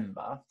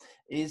December.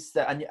 Is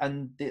that,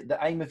 and the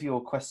aim of your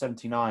Quest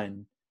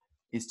 79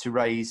 is to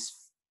raise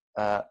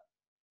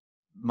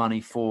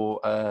money for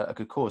a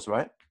good cause,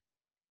 right?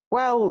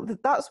 Well,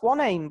 that's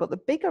one aim, but the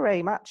bigger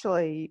aim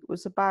actually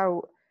was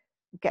about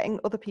getting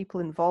other people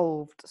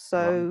involved.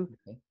 So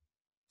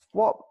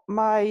what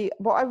I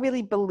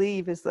really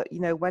believe is that, you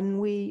know,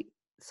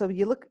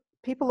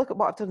 people look at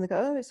what I've done and they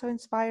go, oh, it's so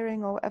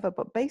inspiring or whatever,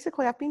 but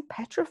basically I've been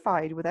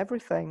petrified with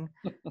everything.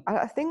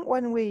 I think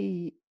when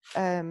we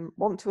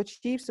want to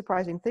achieve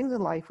surprising things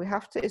in life,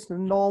 it's a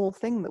normal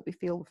thing that we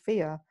feel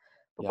fear.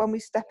 But when we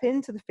step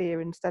into the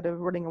fear instead of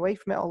running away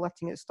from it or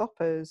letting it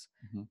stop us,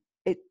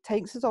 it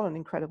takes us on an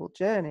incredible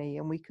journey,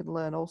 and we can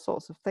learn all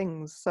sorts of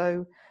things.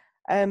 So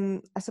I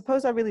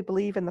suppose I really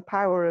believe in the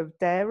power of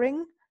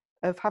daring,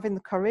 of having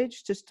the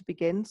courage just to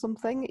begin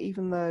something,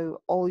 even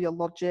though all your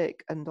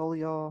logic and all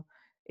your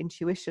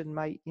intuition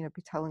might, you know,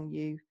 be telling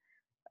you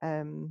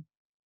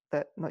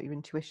that, not your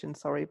intuition,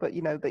 sorry, but,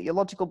 you know, that your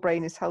logical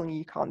brain is telling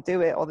you can't do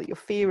it, or that your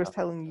fear is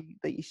telling you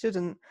that you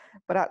shouldn't,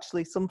 but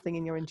actually something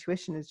in your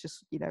intuition is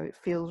just, you know, it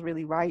feels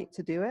really right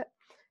to do it.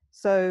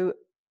 So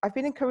I've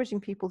been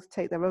encouraging people to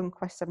take their own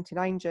Quest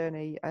 79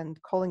 journey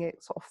and calling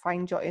it sort of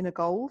Find Your Inner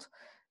Gold.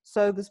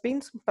 So there's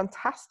been some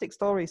fantastic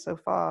stories so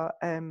far.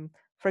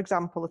 For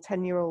example, a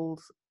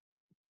 10-year-old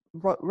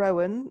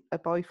Rowan, a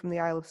boy from the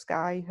Isle of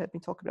Skye, heard me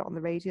talking about it on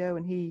the radio,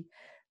 and he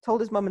told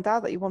his mum and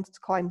dad that he wanted to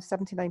climb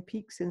 79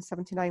 peaks in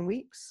 79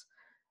 weeks.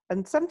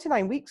 And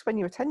 79 weeks when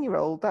you're a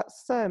 10-year-old,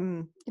 that's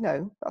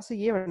that's a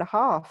year and a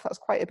half. That's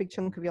quite a big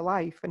chunk of your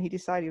life. And he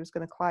decided he was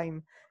going to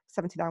climb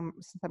 79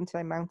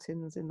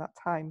 mountains in that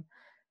time.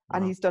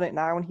 And Wow. he's done it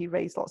now, and he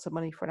raised lots of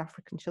money for an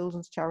African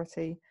children's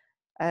charity.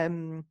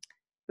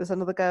 There's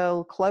another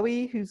girl,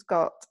 Chloe, who's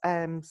got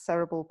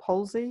cerebral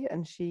palsy,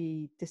 and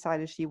she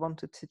decided she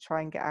wanted to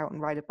try and get out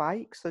and ride a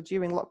bike. So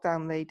during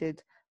lockdown, they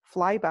did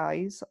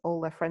flybys, all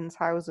their friends'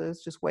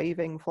 houses, just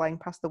waving, flying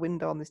past the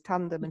window on this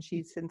tandem. And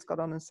she's since got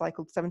on and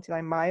cycled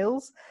 79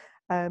 miles.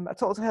 I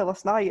talked to her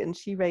last night, and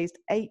she raised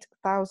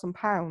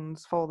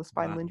 £8,000 for the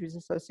Spinal Wow. Injuries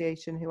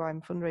Association, who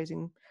I'm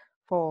fundraising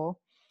for.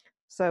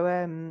 So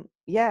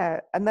yeah,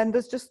 and then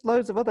there's just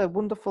loads of other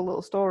wonderful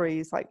little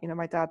stories. Like,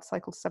 my dad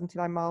cycled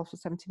 79 miles for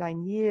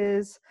 79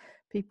 years.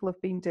 People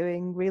have been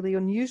doing really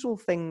unusual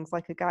things,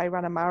 like a guy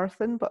ran a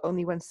marathon, but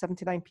only when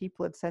 79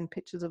 people had sent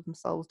pictures of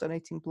themselves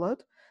donating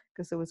blood,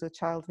 because there was a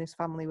child in his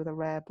family with a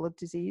rare blood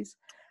disease.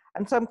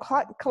 And so I'm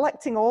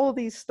collecting all of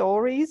these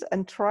stories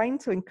and trying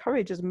to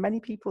encourage as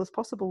many people as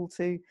possible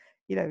to,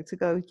 to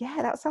go, yeah,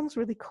 that sounds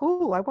really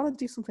cool. I want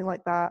to do something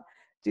like that.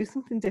 Do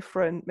something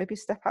different, maybe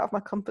step out of my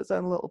comfort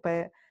zone a little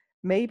bit,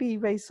 maybe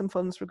raise some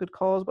funds for a good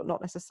cause, but not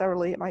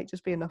necessarily. It might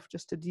just be enough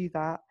just to do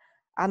that.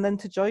 And then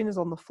to join us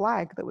on the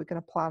flag that we're going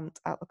to plant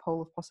at the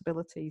Pole of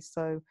Possibilities.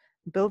 So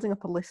building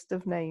up a list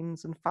of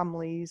names and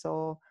families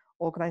or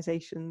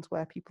organizations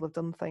where people have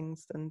done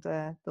things, and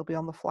they'll be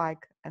on the flag,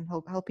 and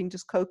helping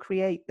just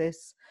co-create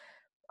this.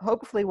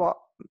 Hopefully what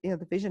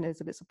the vision is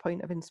that it's a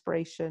point of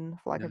inspiration,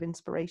 flag of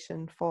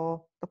inspiration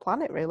for the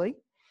planet, really.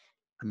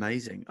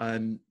 Amazing.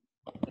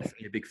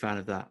 Definitely a big fan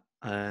of that.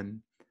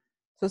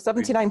 So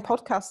 79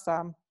 podcasts,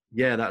 Sam.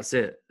 Yeah, that's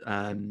it.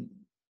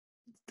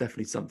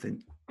 Definitely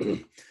something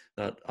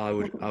that I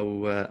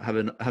will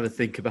have a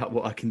think about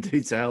what I can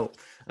do to help.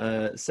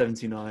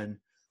 79.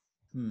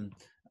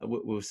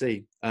 We'll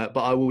see. But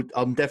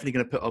I'm definitely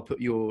going to I'll put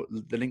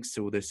the links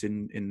to all this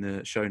in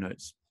the show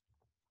notes,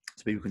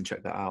 so people can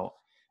check that out.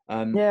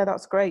 Yeah,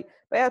 that's great.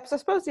 But yeah, I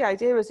suppose the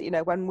idea is,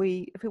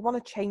 if we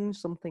want to change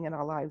something in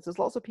our lives, there's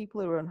lots of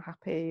people who are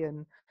unhappy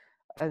and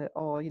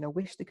or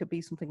wish they could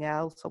be something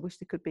else, or wish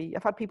they could be.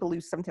 I've had people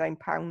lose 79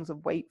 pounds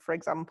of weight, for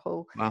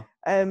example. Wow.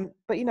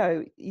 But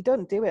you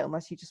don't do it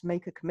unless you just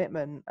make a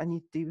commitment and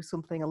you do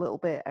something a little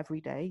bit every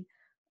day,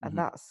 and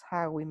that's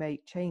how we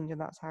make change, and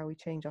that's how we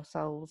change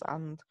ourselves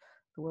and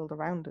the world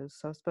around us.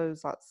 So I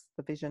suppose that's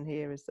the vision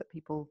here, is that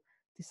people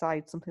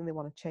decide something they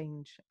want to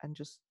change and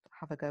just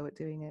have a go at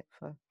doing it.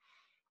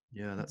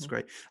 Yeah, that's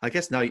great. I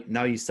guess now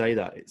you say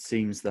that, it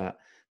seems that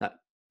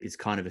is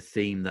kind of a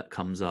theme that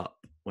comes up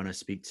when I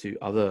speak to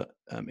other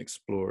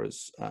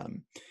explorers.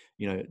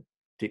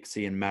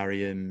 Dixie and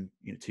Mariam,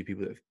 two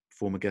people that are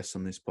former guests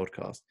on this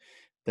podcast,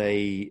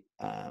 they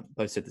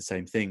both said the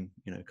same thing,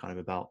 kind of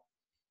about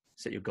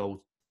set your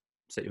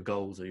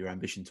goals or your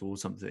ambition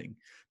towards something,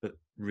 but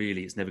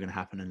really it's never going to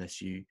happen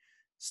unless you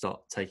start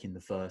taking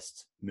the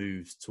first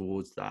moves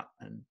towards that,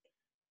 and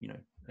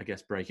I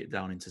guess break it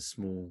down into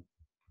small,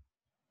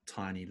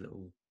 tiny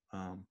little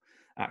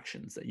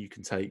actions that you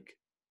can take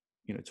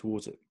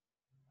towards it.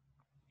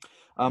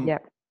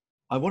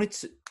 I wanted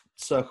to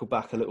circle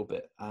back a little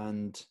bit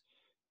and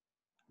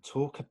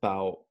talk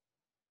about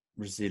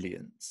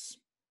resilience.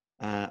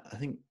 I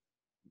think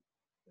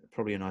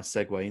probably a nice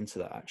segue into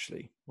that,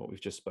 actually, what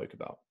we've just spoke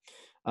about.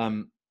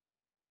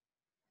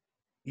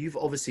 You've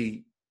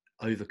obviously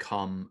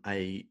overcome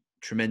a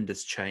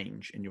tremendous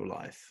change in your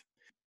life.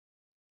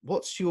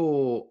 What's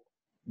your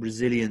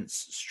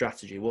resilience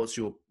strategy? What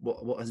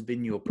has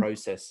been your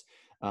process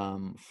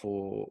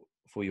for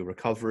your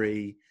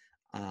recovery,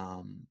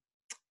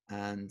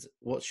 and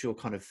what's your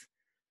kind of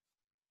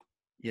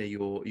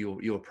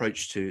your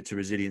approach to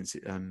resilience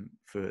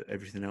for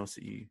everything else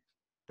that you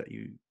set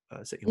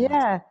your mind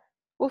to?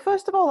 Well,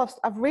 first of all,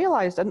 I've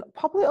realised, and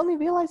probably only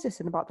realised this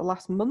in about the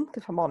last month,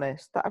 if I'm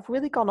honest, that I've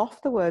really gone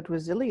off the word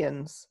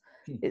resilience.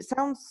 It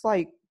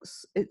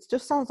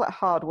just sounds like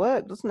hard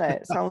work, doesn't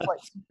it? It sounds like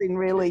something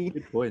really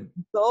Good point.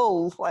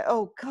 dull. Like,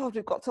 oh God,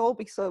 we've got to all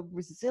be so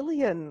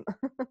resilient.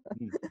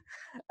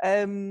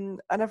 And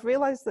I've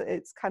realised that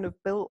it's kind of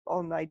built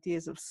on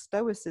ideas of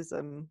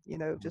stoicism.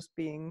 Just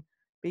being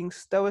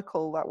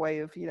stoical, that way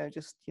of you've got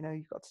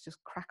to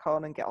just crack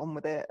on and get on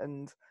with it.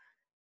 And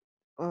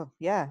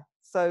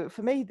so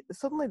for me,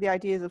 suddenly the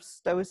ideas of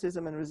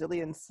stoicism and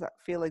resilience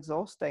feel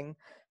exhausting.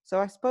 So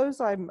I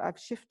suppose I've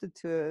shifted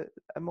to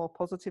a more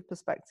positive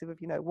perspective of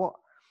what,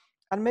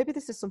 and maybe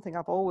this is something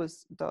I've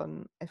always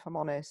done, if I'm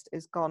honest,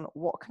 is gone,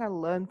 what can I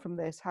learn from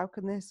this? How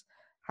can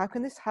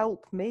this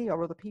help me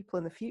or other people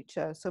in the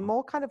future? So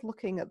more kind of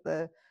looking at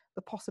the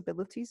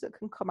possibilities that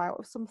can come out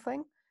of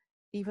something,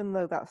 even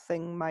though that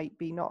thing might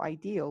be not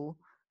ideal.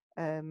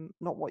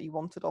 not what you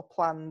wanted or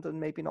planned, and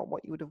maybe not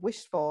what you would have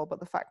wished for, but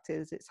the fact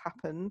is it's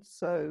happened.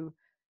 So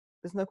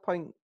there's no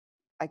point,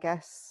 I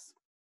guess.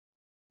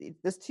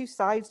 There's two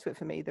sides to it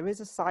for me. There is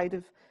a side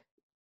of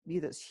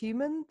you that's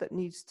human, that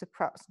needs to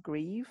perhaps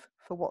grieve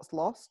for what's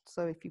lost.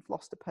 So if you've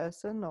lost a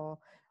person, or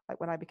like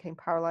when I became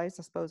paralyzed,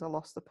 I suppose I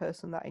lost the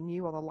person that I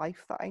knew or the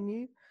life that I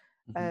knew.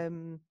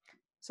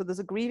 So there's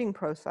a grieving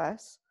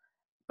process,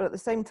 but at the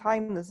same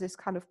time there's this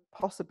kind of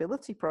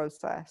possibility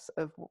process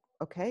of,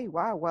 okay,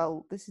 wow,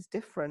 well, this is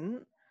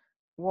different.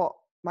 What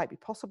might be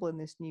possible in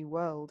this new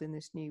world, in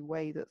this new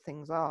way that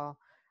things are?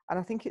 And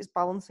I think it's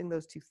balancing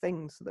those two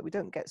things so that we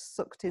don't get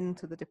sucked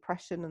into the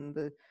depression and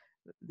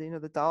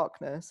the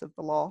darkness of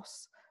the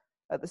loss,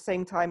 at the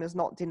same time as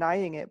not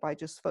denying it by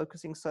just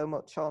focusing so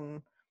much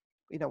on,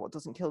 what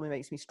doesn't kill me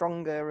makes me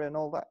stronger, and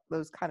all that,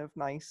 those kind of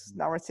nice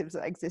narratives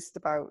that exist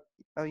about,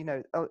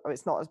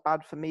 it's not as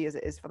bad for me as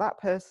it is for that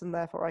person,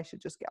 therefore I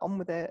should just get on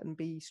with it and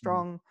be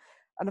strong.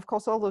 And of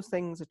course all those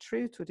things are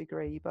true to a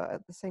degree, but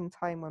at the same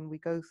time, when we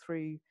go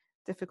through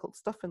difficult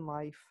stuff in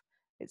life,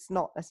 it's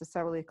not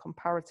necessarily a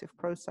comparative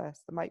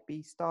process. There might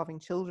be starving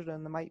children,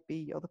 and there might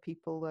be other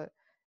people that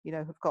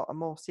have got a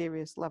more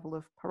serious level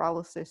of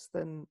paralysis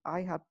than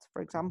I had,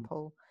 for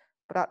example.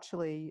 But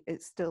actually,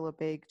 it's still a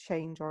big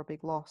change or a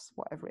big loss,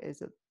 whatever it is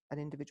that an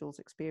individual's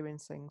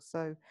experiencing.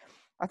 So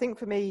I think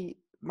for me,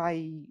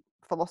 my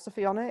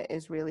philosophy on it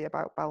is really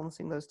about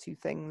balancing those two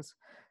things.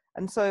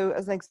 And so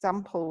as an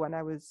example, when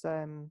I was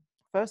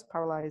first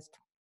paralyzed,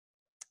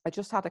 I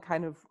just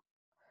kind of,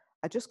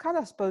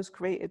 I suppose,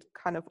 created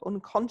kind of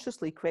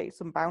unconsciously create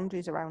some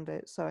boundaries around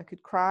it. So I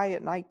could cry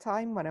at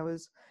nighttime when I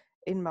was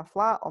in my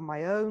flat on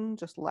my own,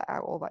 just let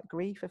out all that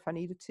grief if I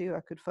needed to.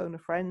 I could phone a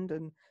friend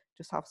and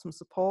just have some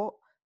support.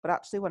 But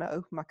actually, when I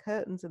opened my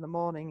curtains in the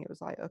morning, it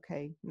was like,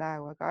 okay,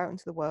 now I go out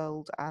into the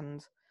world.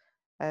 And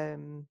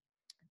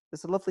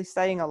there's a lovely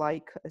saying I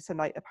like. It's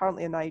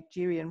apparently a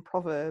Nigerian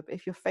proverb: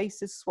 if your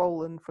face is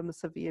swollen from the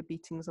severe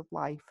beatings of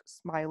life,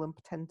 smile and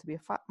pretend to be a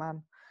fat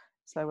man.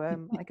 So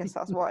I guess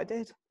that's what I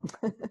did.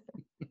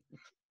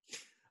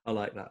 I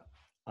like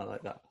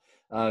that.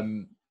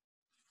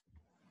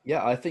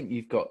 Yeah, I think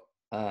you've got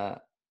a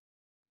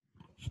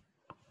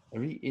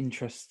really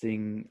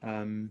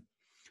interesting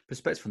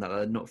perspective from that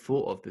I'd not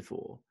thought of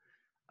before,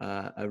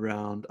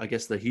 around, I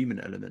guess, the human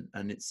element.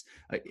 And it's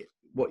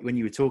when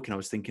you were talking, I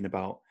was thinking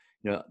about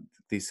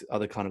these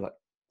other kind of like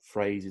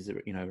phrases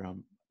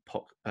around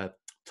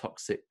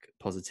toxic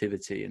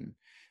positivity and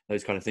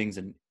those kind of things.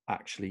 And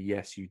actually,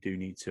 yes, you do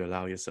need to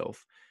allow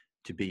yourself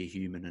to be a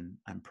human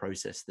and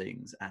process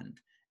things. And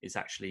it's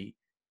actually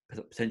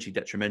potentially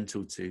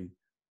detrimental to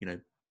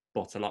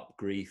bottle up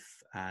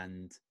grief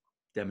and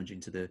damaging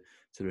to the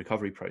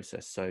recovery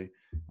process. So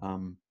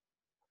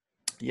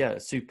yeah,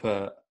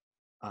 super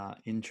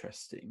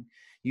interesting.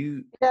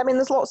 I mean,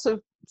 there's lots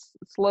of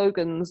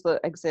slogans that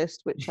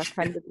exist which are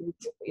kind of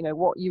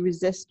what you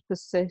resist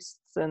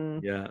persists,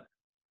 and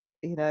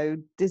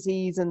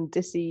disease and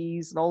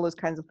disease and all those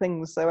kinds of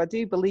things. So I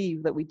do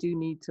believe that we do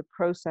need to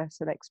process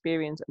and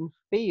experience and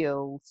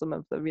feel some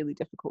of the really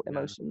difficult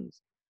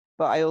emotions.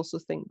 But I also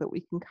think that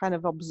we can kind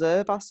of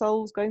observe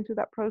ourselves going through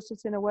that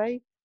process in a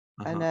way,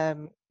 and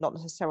not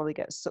necessarily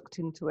get sucked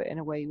into it in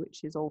a way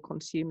which is all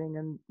consuming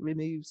and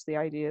removes the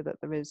idea that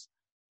there is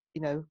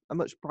a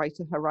much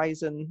brighter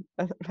horizon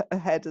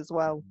ahead as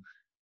well.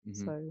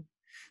 So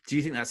do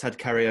you think that's had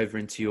carry over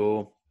into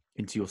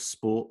your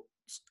sport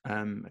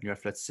and your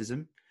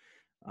athleticism?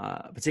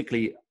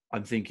 Particularly,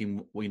 I'm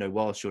thinking,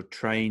 whilst you're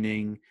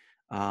training,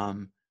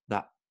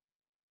 that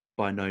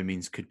by no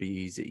means could be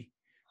easy.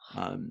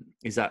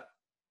 Is that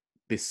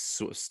this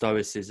sort of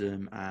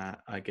stoicism,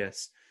 I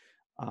guess,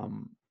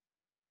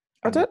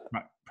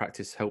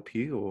 practice help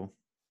you? Or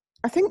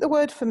I think the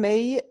word for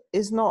me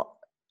is not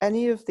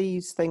any of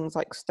these things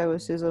like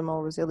stoicism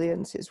or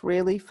resilience. It's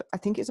really, I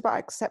think it's about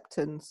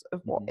acceptance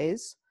of what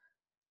is,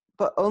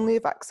 but only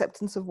of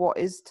acceptance of what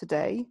is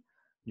today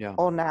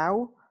or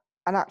now.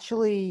 And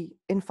actually,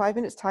 in 5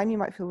 minutes' time, you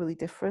might feel really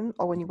different.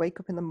 Or when you wake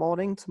up in the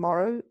morning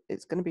tomorrow,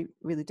 it's going to be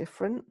really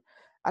different.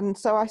 And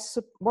so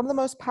one of the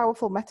most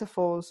powerful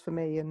metaphors for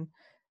me, and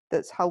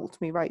that's helped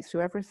me right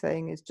through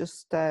everything, is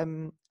just, I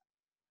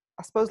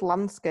suppose,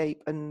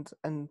 landscape and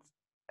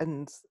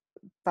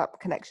that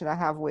connection I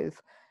have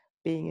with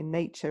being in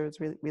nature has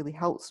really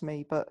helps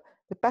me. But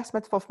the best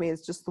metaphor for me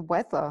is just the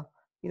weather.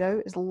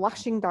 It's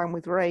lashing down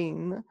with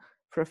rain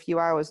for a few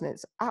hours and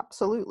it's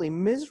absolutely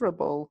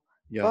miserable.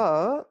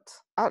 But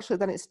actually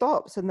then it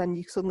stops, and then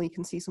you suddenly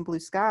can see some blue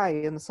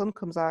sky and the sun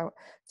comes out.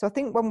 So I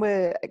think when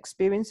we're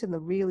experiencing the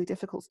really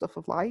difficult stuff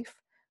of life,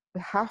 we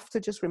have to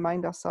just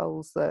remind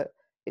ourselves that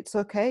it's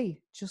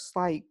okay. Just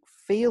like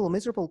feel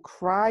miserable,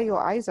 cry your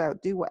eyes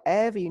out, do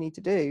whatever you need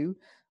to do.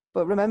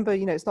 But remember,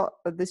 it's not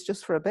this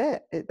just for a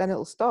bit. Then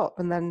it'll stop,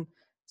 and then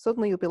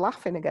suddenly you'll be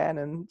laughing again,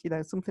 and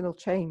something will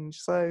change.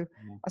 So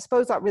I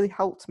suppose that really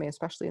helped me,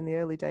 especially in the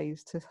early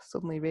days, to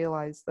suddenly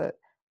realize that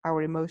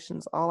our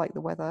emotions are like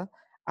the weather,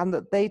 and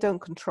that they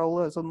don't control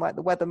us, unlike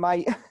the weather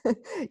might.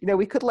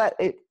 We could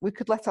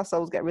let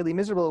ourselves get really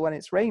miserable when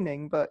it's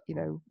raining, but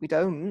we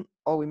don't,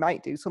 or we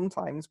might do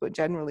sometimes, but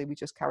generally we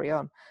just carry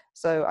on.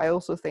 So I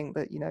also think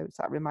that it's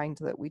that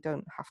reminder that we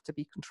don't have to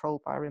be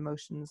controlled by our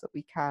emotions, that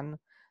we can,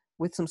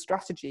 with some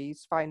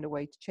strategies, find a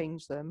way to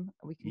change them,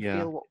 and we can Yeah.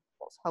 feel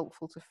what's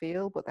helpful to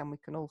feel, but then we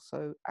can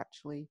also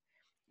actually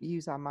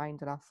use our mind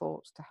and our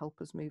thoughts to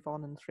help us move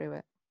on and through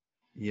it.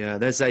 Yeah,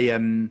 there's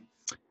a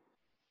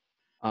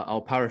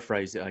I'll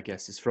paraphrase it, I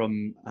guess. It's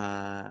from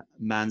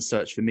Man's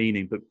Search for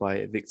Meaning, book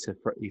by Viktor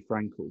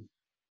Frankl.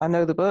 I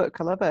know the book.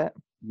 I love it.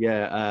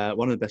 Yeah,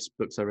 one of the best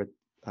books I read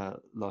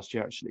last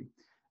year, actually.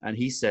 And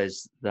he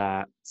says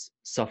that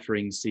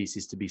suffering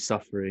ceases to be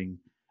suffering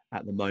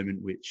at the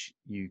moment which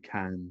you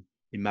can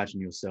imagine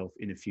yourself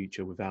in a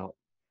future without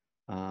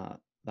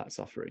that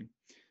suffering.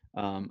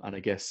 And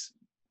I guess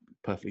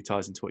perfectly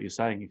ties into what you're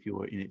saying. If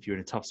you're in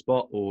a tough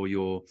spot, or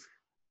you're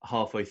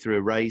halfway through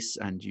a race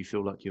and you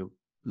feel like your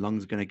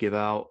lungs are going to give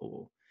out,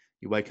 or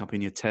you wake up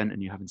in your tent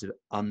and you're having to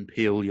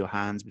unpeel your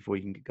hands before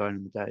you can get going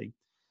in the day.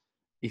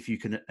 If you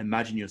can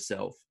imagine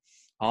yourself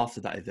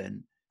after that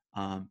event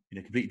in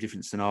a completely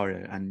different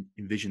scenario and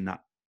envision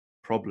that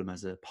problem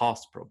as a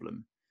past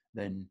problem,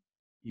 then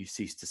you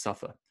cease to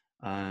suffer,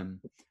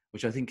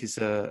 which I think is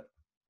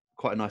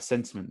quite a nice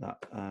sentiment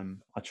that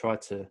I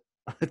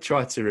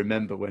try to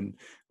remember when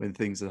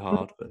things are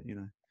hard. But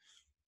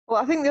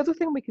Well, I think the other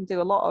thing we can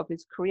do a lot of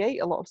is create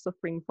a lot of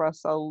suffering for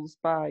ourselves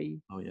by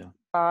oh yeah,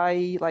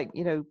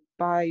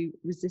 by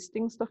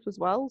resisting stuff as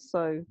well.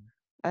 So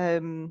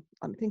let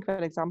me think of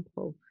an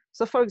example.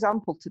 So for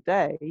example,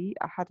 today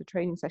I had a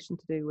training session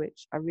to do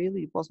which I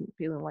really wasn't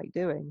feeling like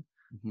doing.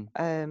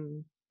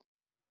 mm-hmm.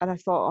 And I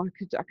thought,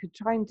 I could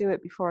try and do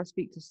it before I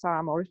speak to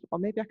Sam, or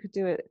maybe I could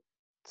do it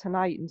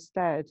tonight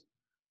instead.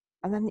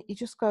 And then you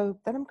just go,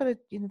 then I'm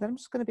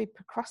just gonna be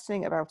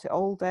procrastinating about it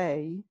all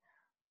day,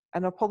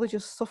 and I'll probably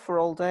just suffer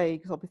all day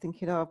because I'll be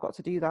thinking, oh, I've got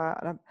to do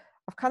that. And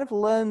I've kind of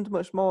learned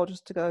much more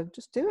just to go,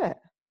 just do it.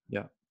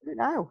 Yeah. Do it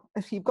now.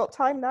 If you've got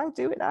time now,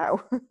 do it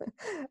now.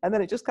 And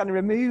then it just kind of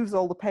removes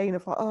all the pain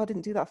of like, oh, I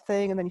didn't do that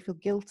thing. And then you feel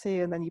guilty,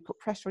 and then you put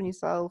pressure on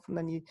yourself, and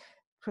then you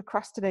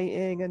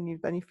procrastinating, and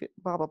then you feel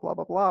blah, blah, blah,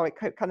 blah, blah. It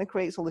kind of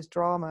creates all this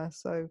drama.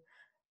 So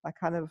I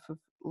kind of have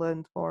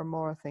learned more and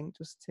more, I think,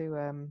 just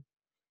to,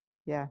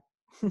 yeah.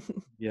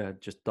 Yeah,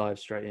 just dive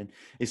straight in.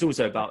 It's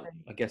also about,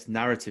 I guess,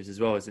 narratives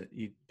as well, isn't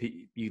it?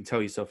 You can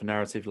tell yourself a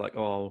narrative like,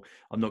 oh,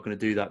 I'm not going to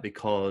do that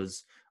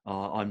because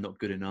I'm not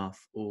good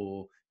enough,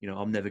 or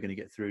I'm never going to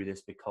get through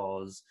this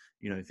because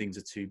things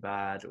are too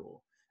bad, or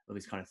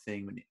this kind of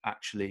thing. When it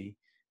actually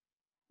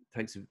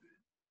takes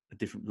a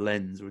different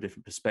lens or a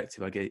different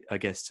perspective, I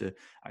guess, to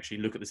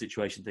actually look at the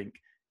situation,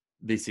 think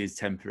this is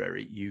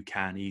temporary. You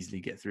can easily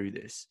get through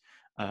this.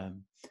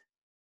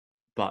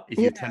 But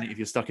if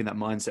you're stuck in that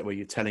mindset where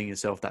you're telling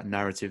yourself that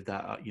narrative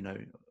that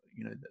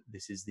that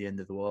this is the end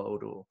of the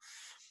world, or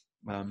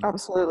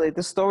absolutely,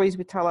 the stories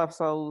we tell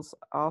ourselves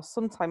are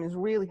sometimes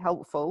really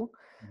helpful,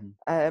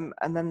 and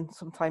then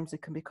sometimes they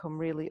can become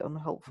really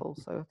unhelpful.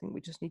 So I think we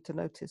just need to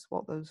notice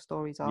what those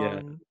stories are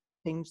and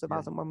change them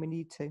as and when we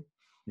need to.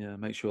 Yeah,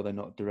 make sure they're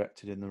not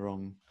directed in the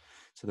wrong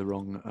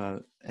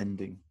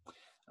ending.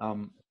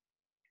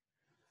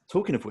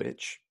 Talking of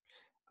which,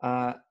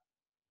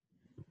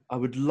 I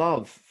would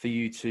love for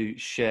you to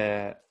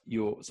share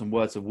some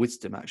words of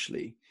wisdom,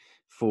 actually,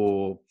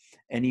 for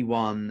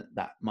anyone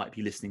that might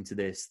be listening to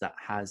this that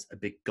has a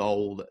big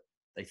goal that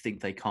they think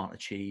they can't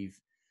achieve.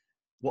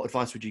 What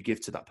advice would you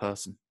give to that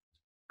person?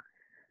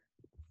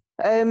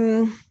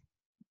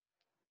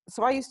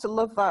 So I used to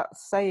love that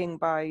saying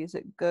by, is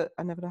it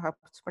I never know how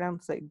to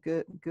pronounce it,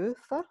 Goethe?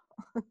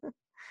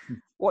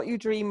 What you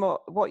dream, or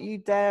what you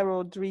dare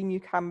or dream, you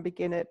can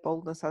begin it.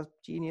 Boldness has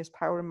genius,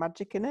 power, and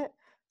magic in it.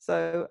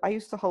 So I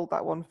used to hold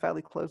that one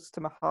fairly close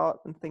to my heart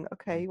and think,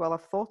 okay, well,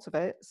 I've thought of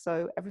it.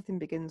 So everything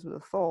begins with a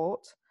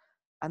thought,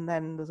 and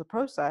then there's a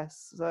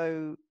process.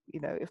 So,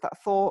 if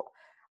that thought,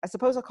 I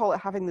suppose I call it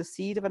having the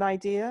seed of an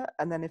idea.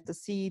 And then if the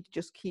seed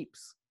just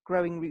keeps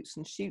growing roots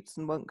and shoots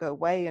and won't go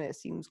away, and it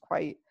seems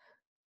quite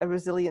a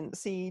resilient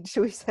seed,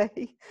 shall we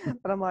say? And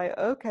I'm like,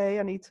 okay,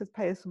 I need to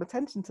pay some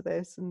attention to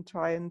this and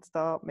try and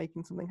start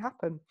making something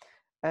happen.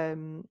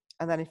 And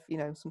then if,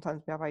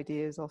 sometimes we have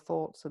ideas or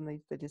thoughts and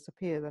they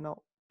disappear, they're not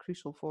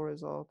crucial for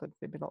us, or they're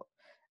maybe not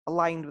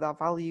aligned with our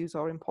values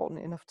or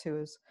important enough to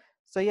us.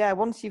 So yeah,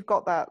 once you've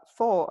got that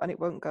thought and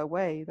it won't go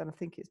away, then I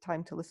think it's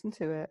time to listen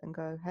to it and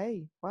go,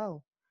 hey,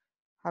 well,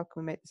 how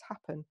can we make this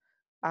happen?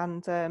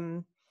 And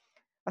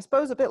I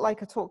suppose a bit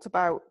like I talked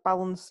about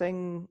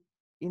balancing,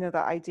 that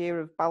idea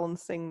of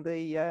balancing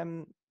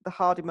the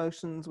hard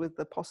emotions with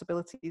the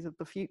possibilities of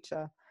the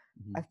future.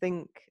 Mm-hmm. I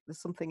think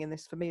there's something in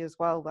this for me as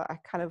well, that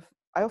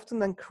I often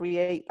then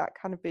create that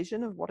kind of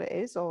vision of what it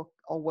is, or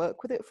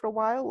work with it for a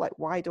while. Like,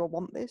 why do I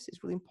want this?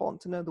 It's really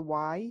important to know the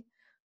why.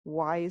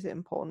 Why is it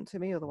important to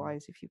me?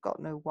 Otherwise, if you've got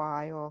no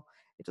why, or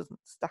it doesn't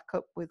stack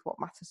up with what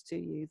matters to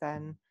you,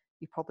 then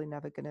you're probably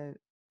never going to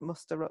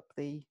muster up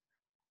the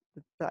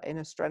that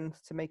inner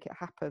strength to make it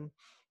happen.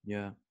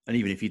 Yeah. And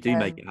even if you do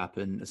make it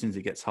happen, as soon as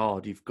it gets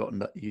hard, you've got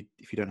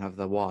if you don't have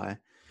the why,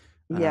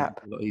 Yeah.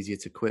 it's a lot easier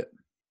to quit.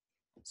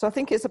 So I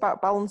think it's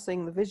about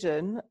balancing the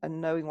vision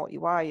and knowing what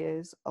your why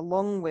is,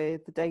 along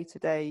with the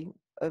day-to-day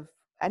of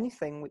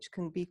anything, which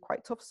can be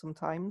quite tough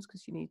sometimes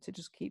because you need to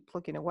just keep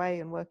plugging away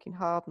and working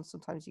hard, and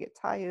sometimes you get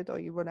tired or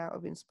you run out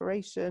of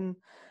inspiration.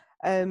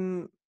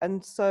 And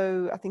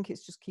so I think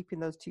it's just keeping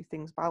those two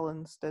things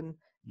balanced and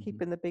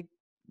keeping the big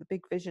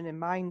vision in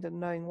mind and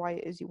knowing why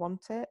it is you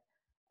want it,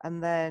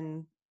 and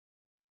then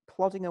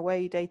plodding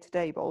away day to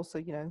day, but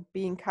also,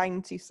 being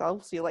kind to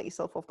yourself, so you let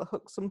yourself off the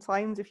hook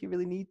sometimes if you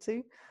really need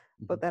to,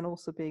 but then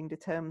also being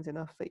determined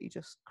enough that you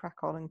just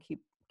crack on and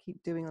keep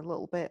doing a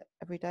little bit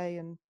every day,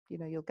 and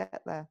you'll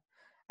get there.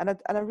 And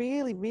I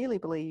really, really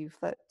believe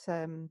that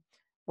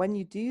when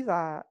you do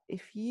that,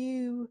 if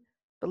you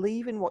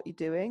believe in what you're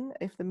doing,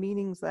 if the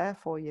meaning's there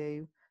for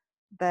you,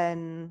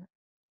 then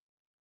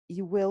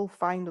you will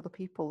find other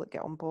people that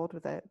get on board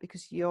with it,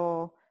 because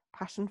your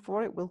passion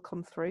for it will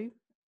come through.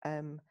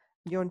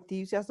 Your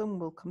enthusiasm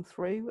will come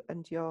through,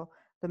 and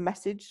the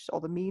message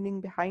or the meaning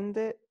behind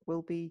it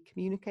will be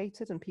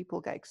communicated, and people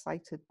get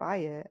excited by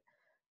it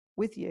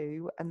with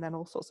you, and then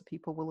all sorts of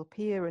people will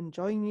appear and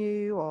join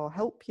you or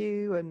help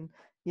you. And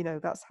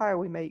that's how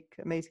we make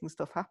amazing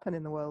stuff happen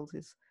in the world,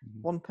 is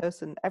one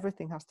person.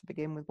 Everything has to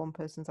begin with one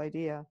person's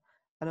idea,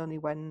 and only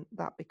when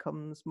that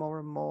becomes more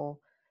and more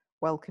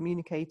well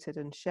communicated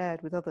and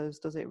shared with others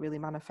does it really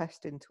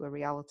manifest into a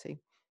reality.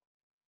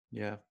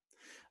 Yeah,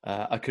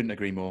 I couldn't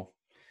agree more.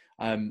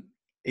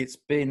 It's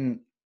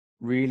been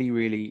really,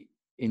 really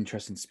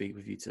interesting to speak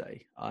with you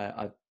today.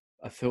 I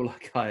feel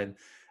like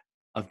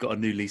I've got a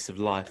new lease of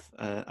life,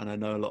 and I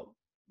know a lot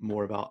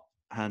more about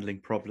handling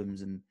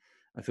problems, and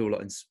I feel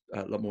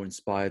a lot more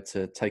inspired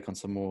to take on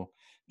some more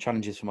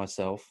challenges for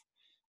myself.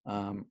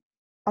 I'm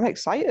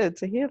excited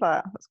to hear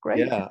that. That's great.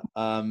 Yeah,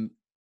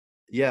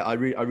 yeah, I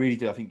really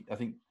do. I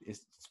think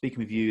speaking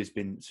with you has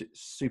been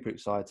super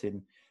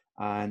exciting,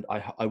 and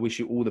I wish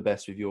you all the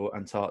best with your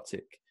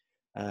Antarctic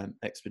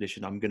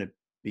expedition. I'm going to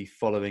be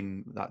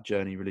following that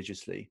journey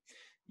religiously.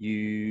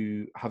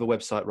 You have a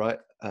website, right?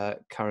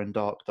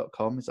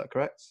 KarenDark.com, is that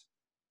correct?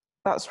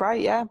 That's right,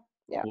 yeah.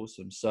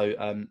 Awesome. So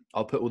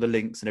I'll put all the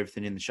links and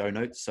everything in the show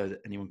notes so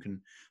that anyone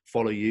can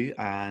follow you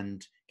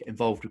and get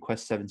involved with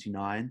Quest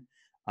 79.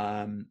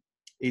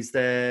 Is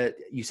there,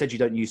 you said you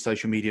don't use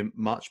social media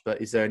much,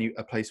 but is there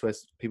a place where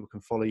people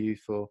can follow you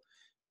for?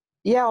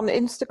 Yeah, on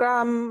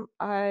Instagram,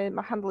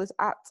 my handle is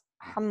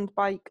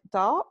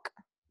 @handbikedark,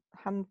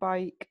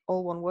 handbike,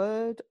 all one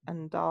word,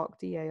 and dark,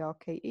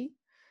 DARKE.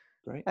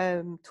 Great.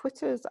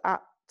 Twitter's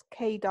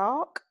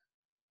 @kdark,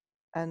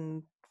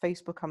 and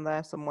Facebook, I'm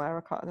there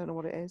somewhere. I don't know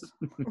what it is.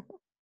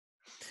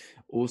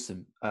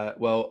 Awesome.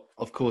 Well,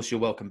 of course, you're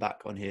welcome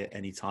back on here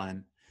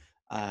anytime.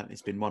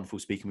 It's been wonderful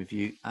speaking with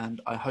you,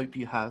 and I hope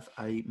you have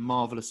a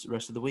marvelous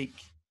rest of the week.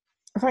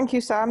 Thank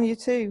you, Sam. You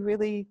too.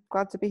 Really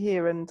glad to be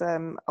here, and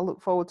I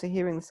look forward to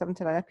hearing the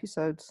 79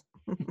 episodes.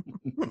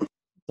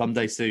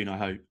 Someday soon, I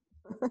hope.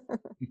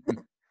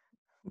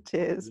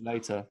 Cheers. See you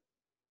later.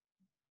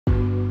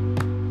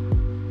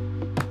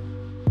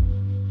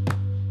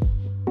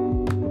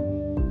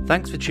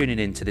 Thanks for tuning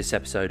in to this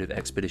episode of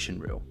Expedition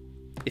Real.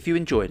 If you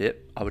enjoyed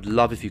it, I would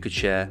love if you could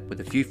share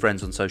with a few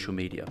friends on social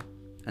media.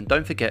 And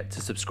don't forget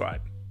to subscribe.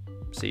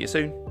 See you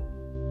soon.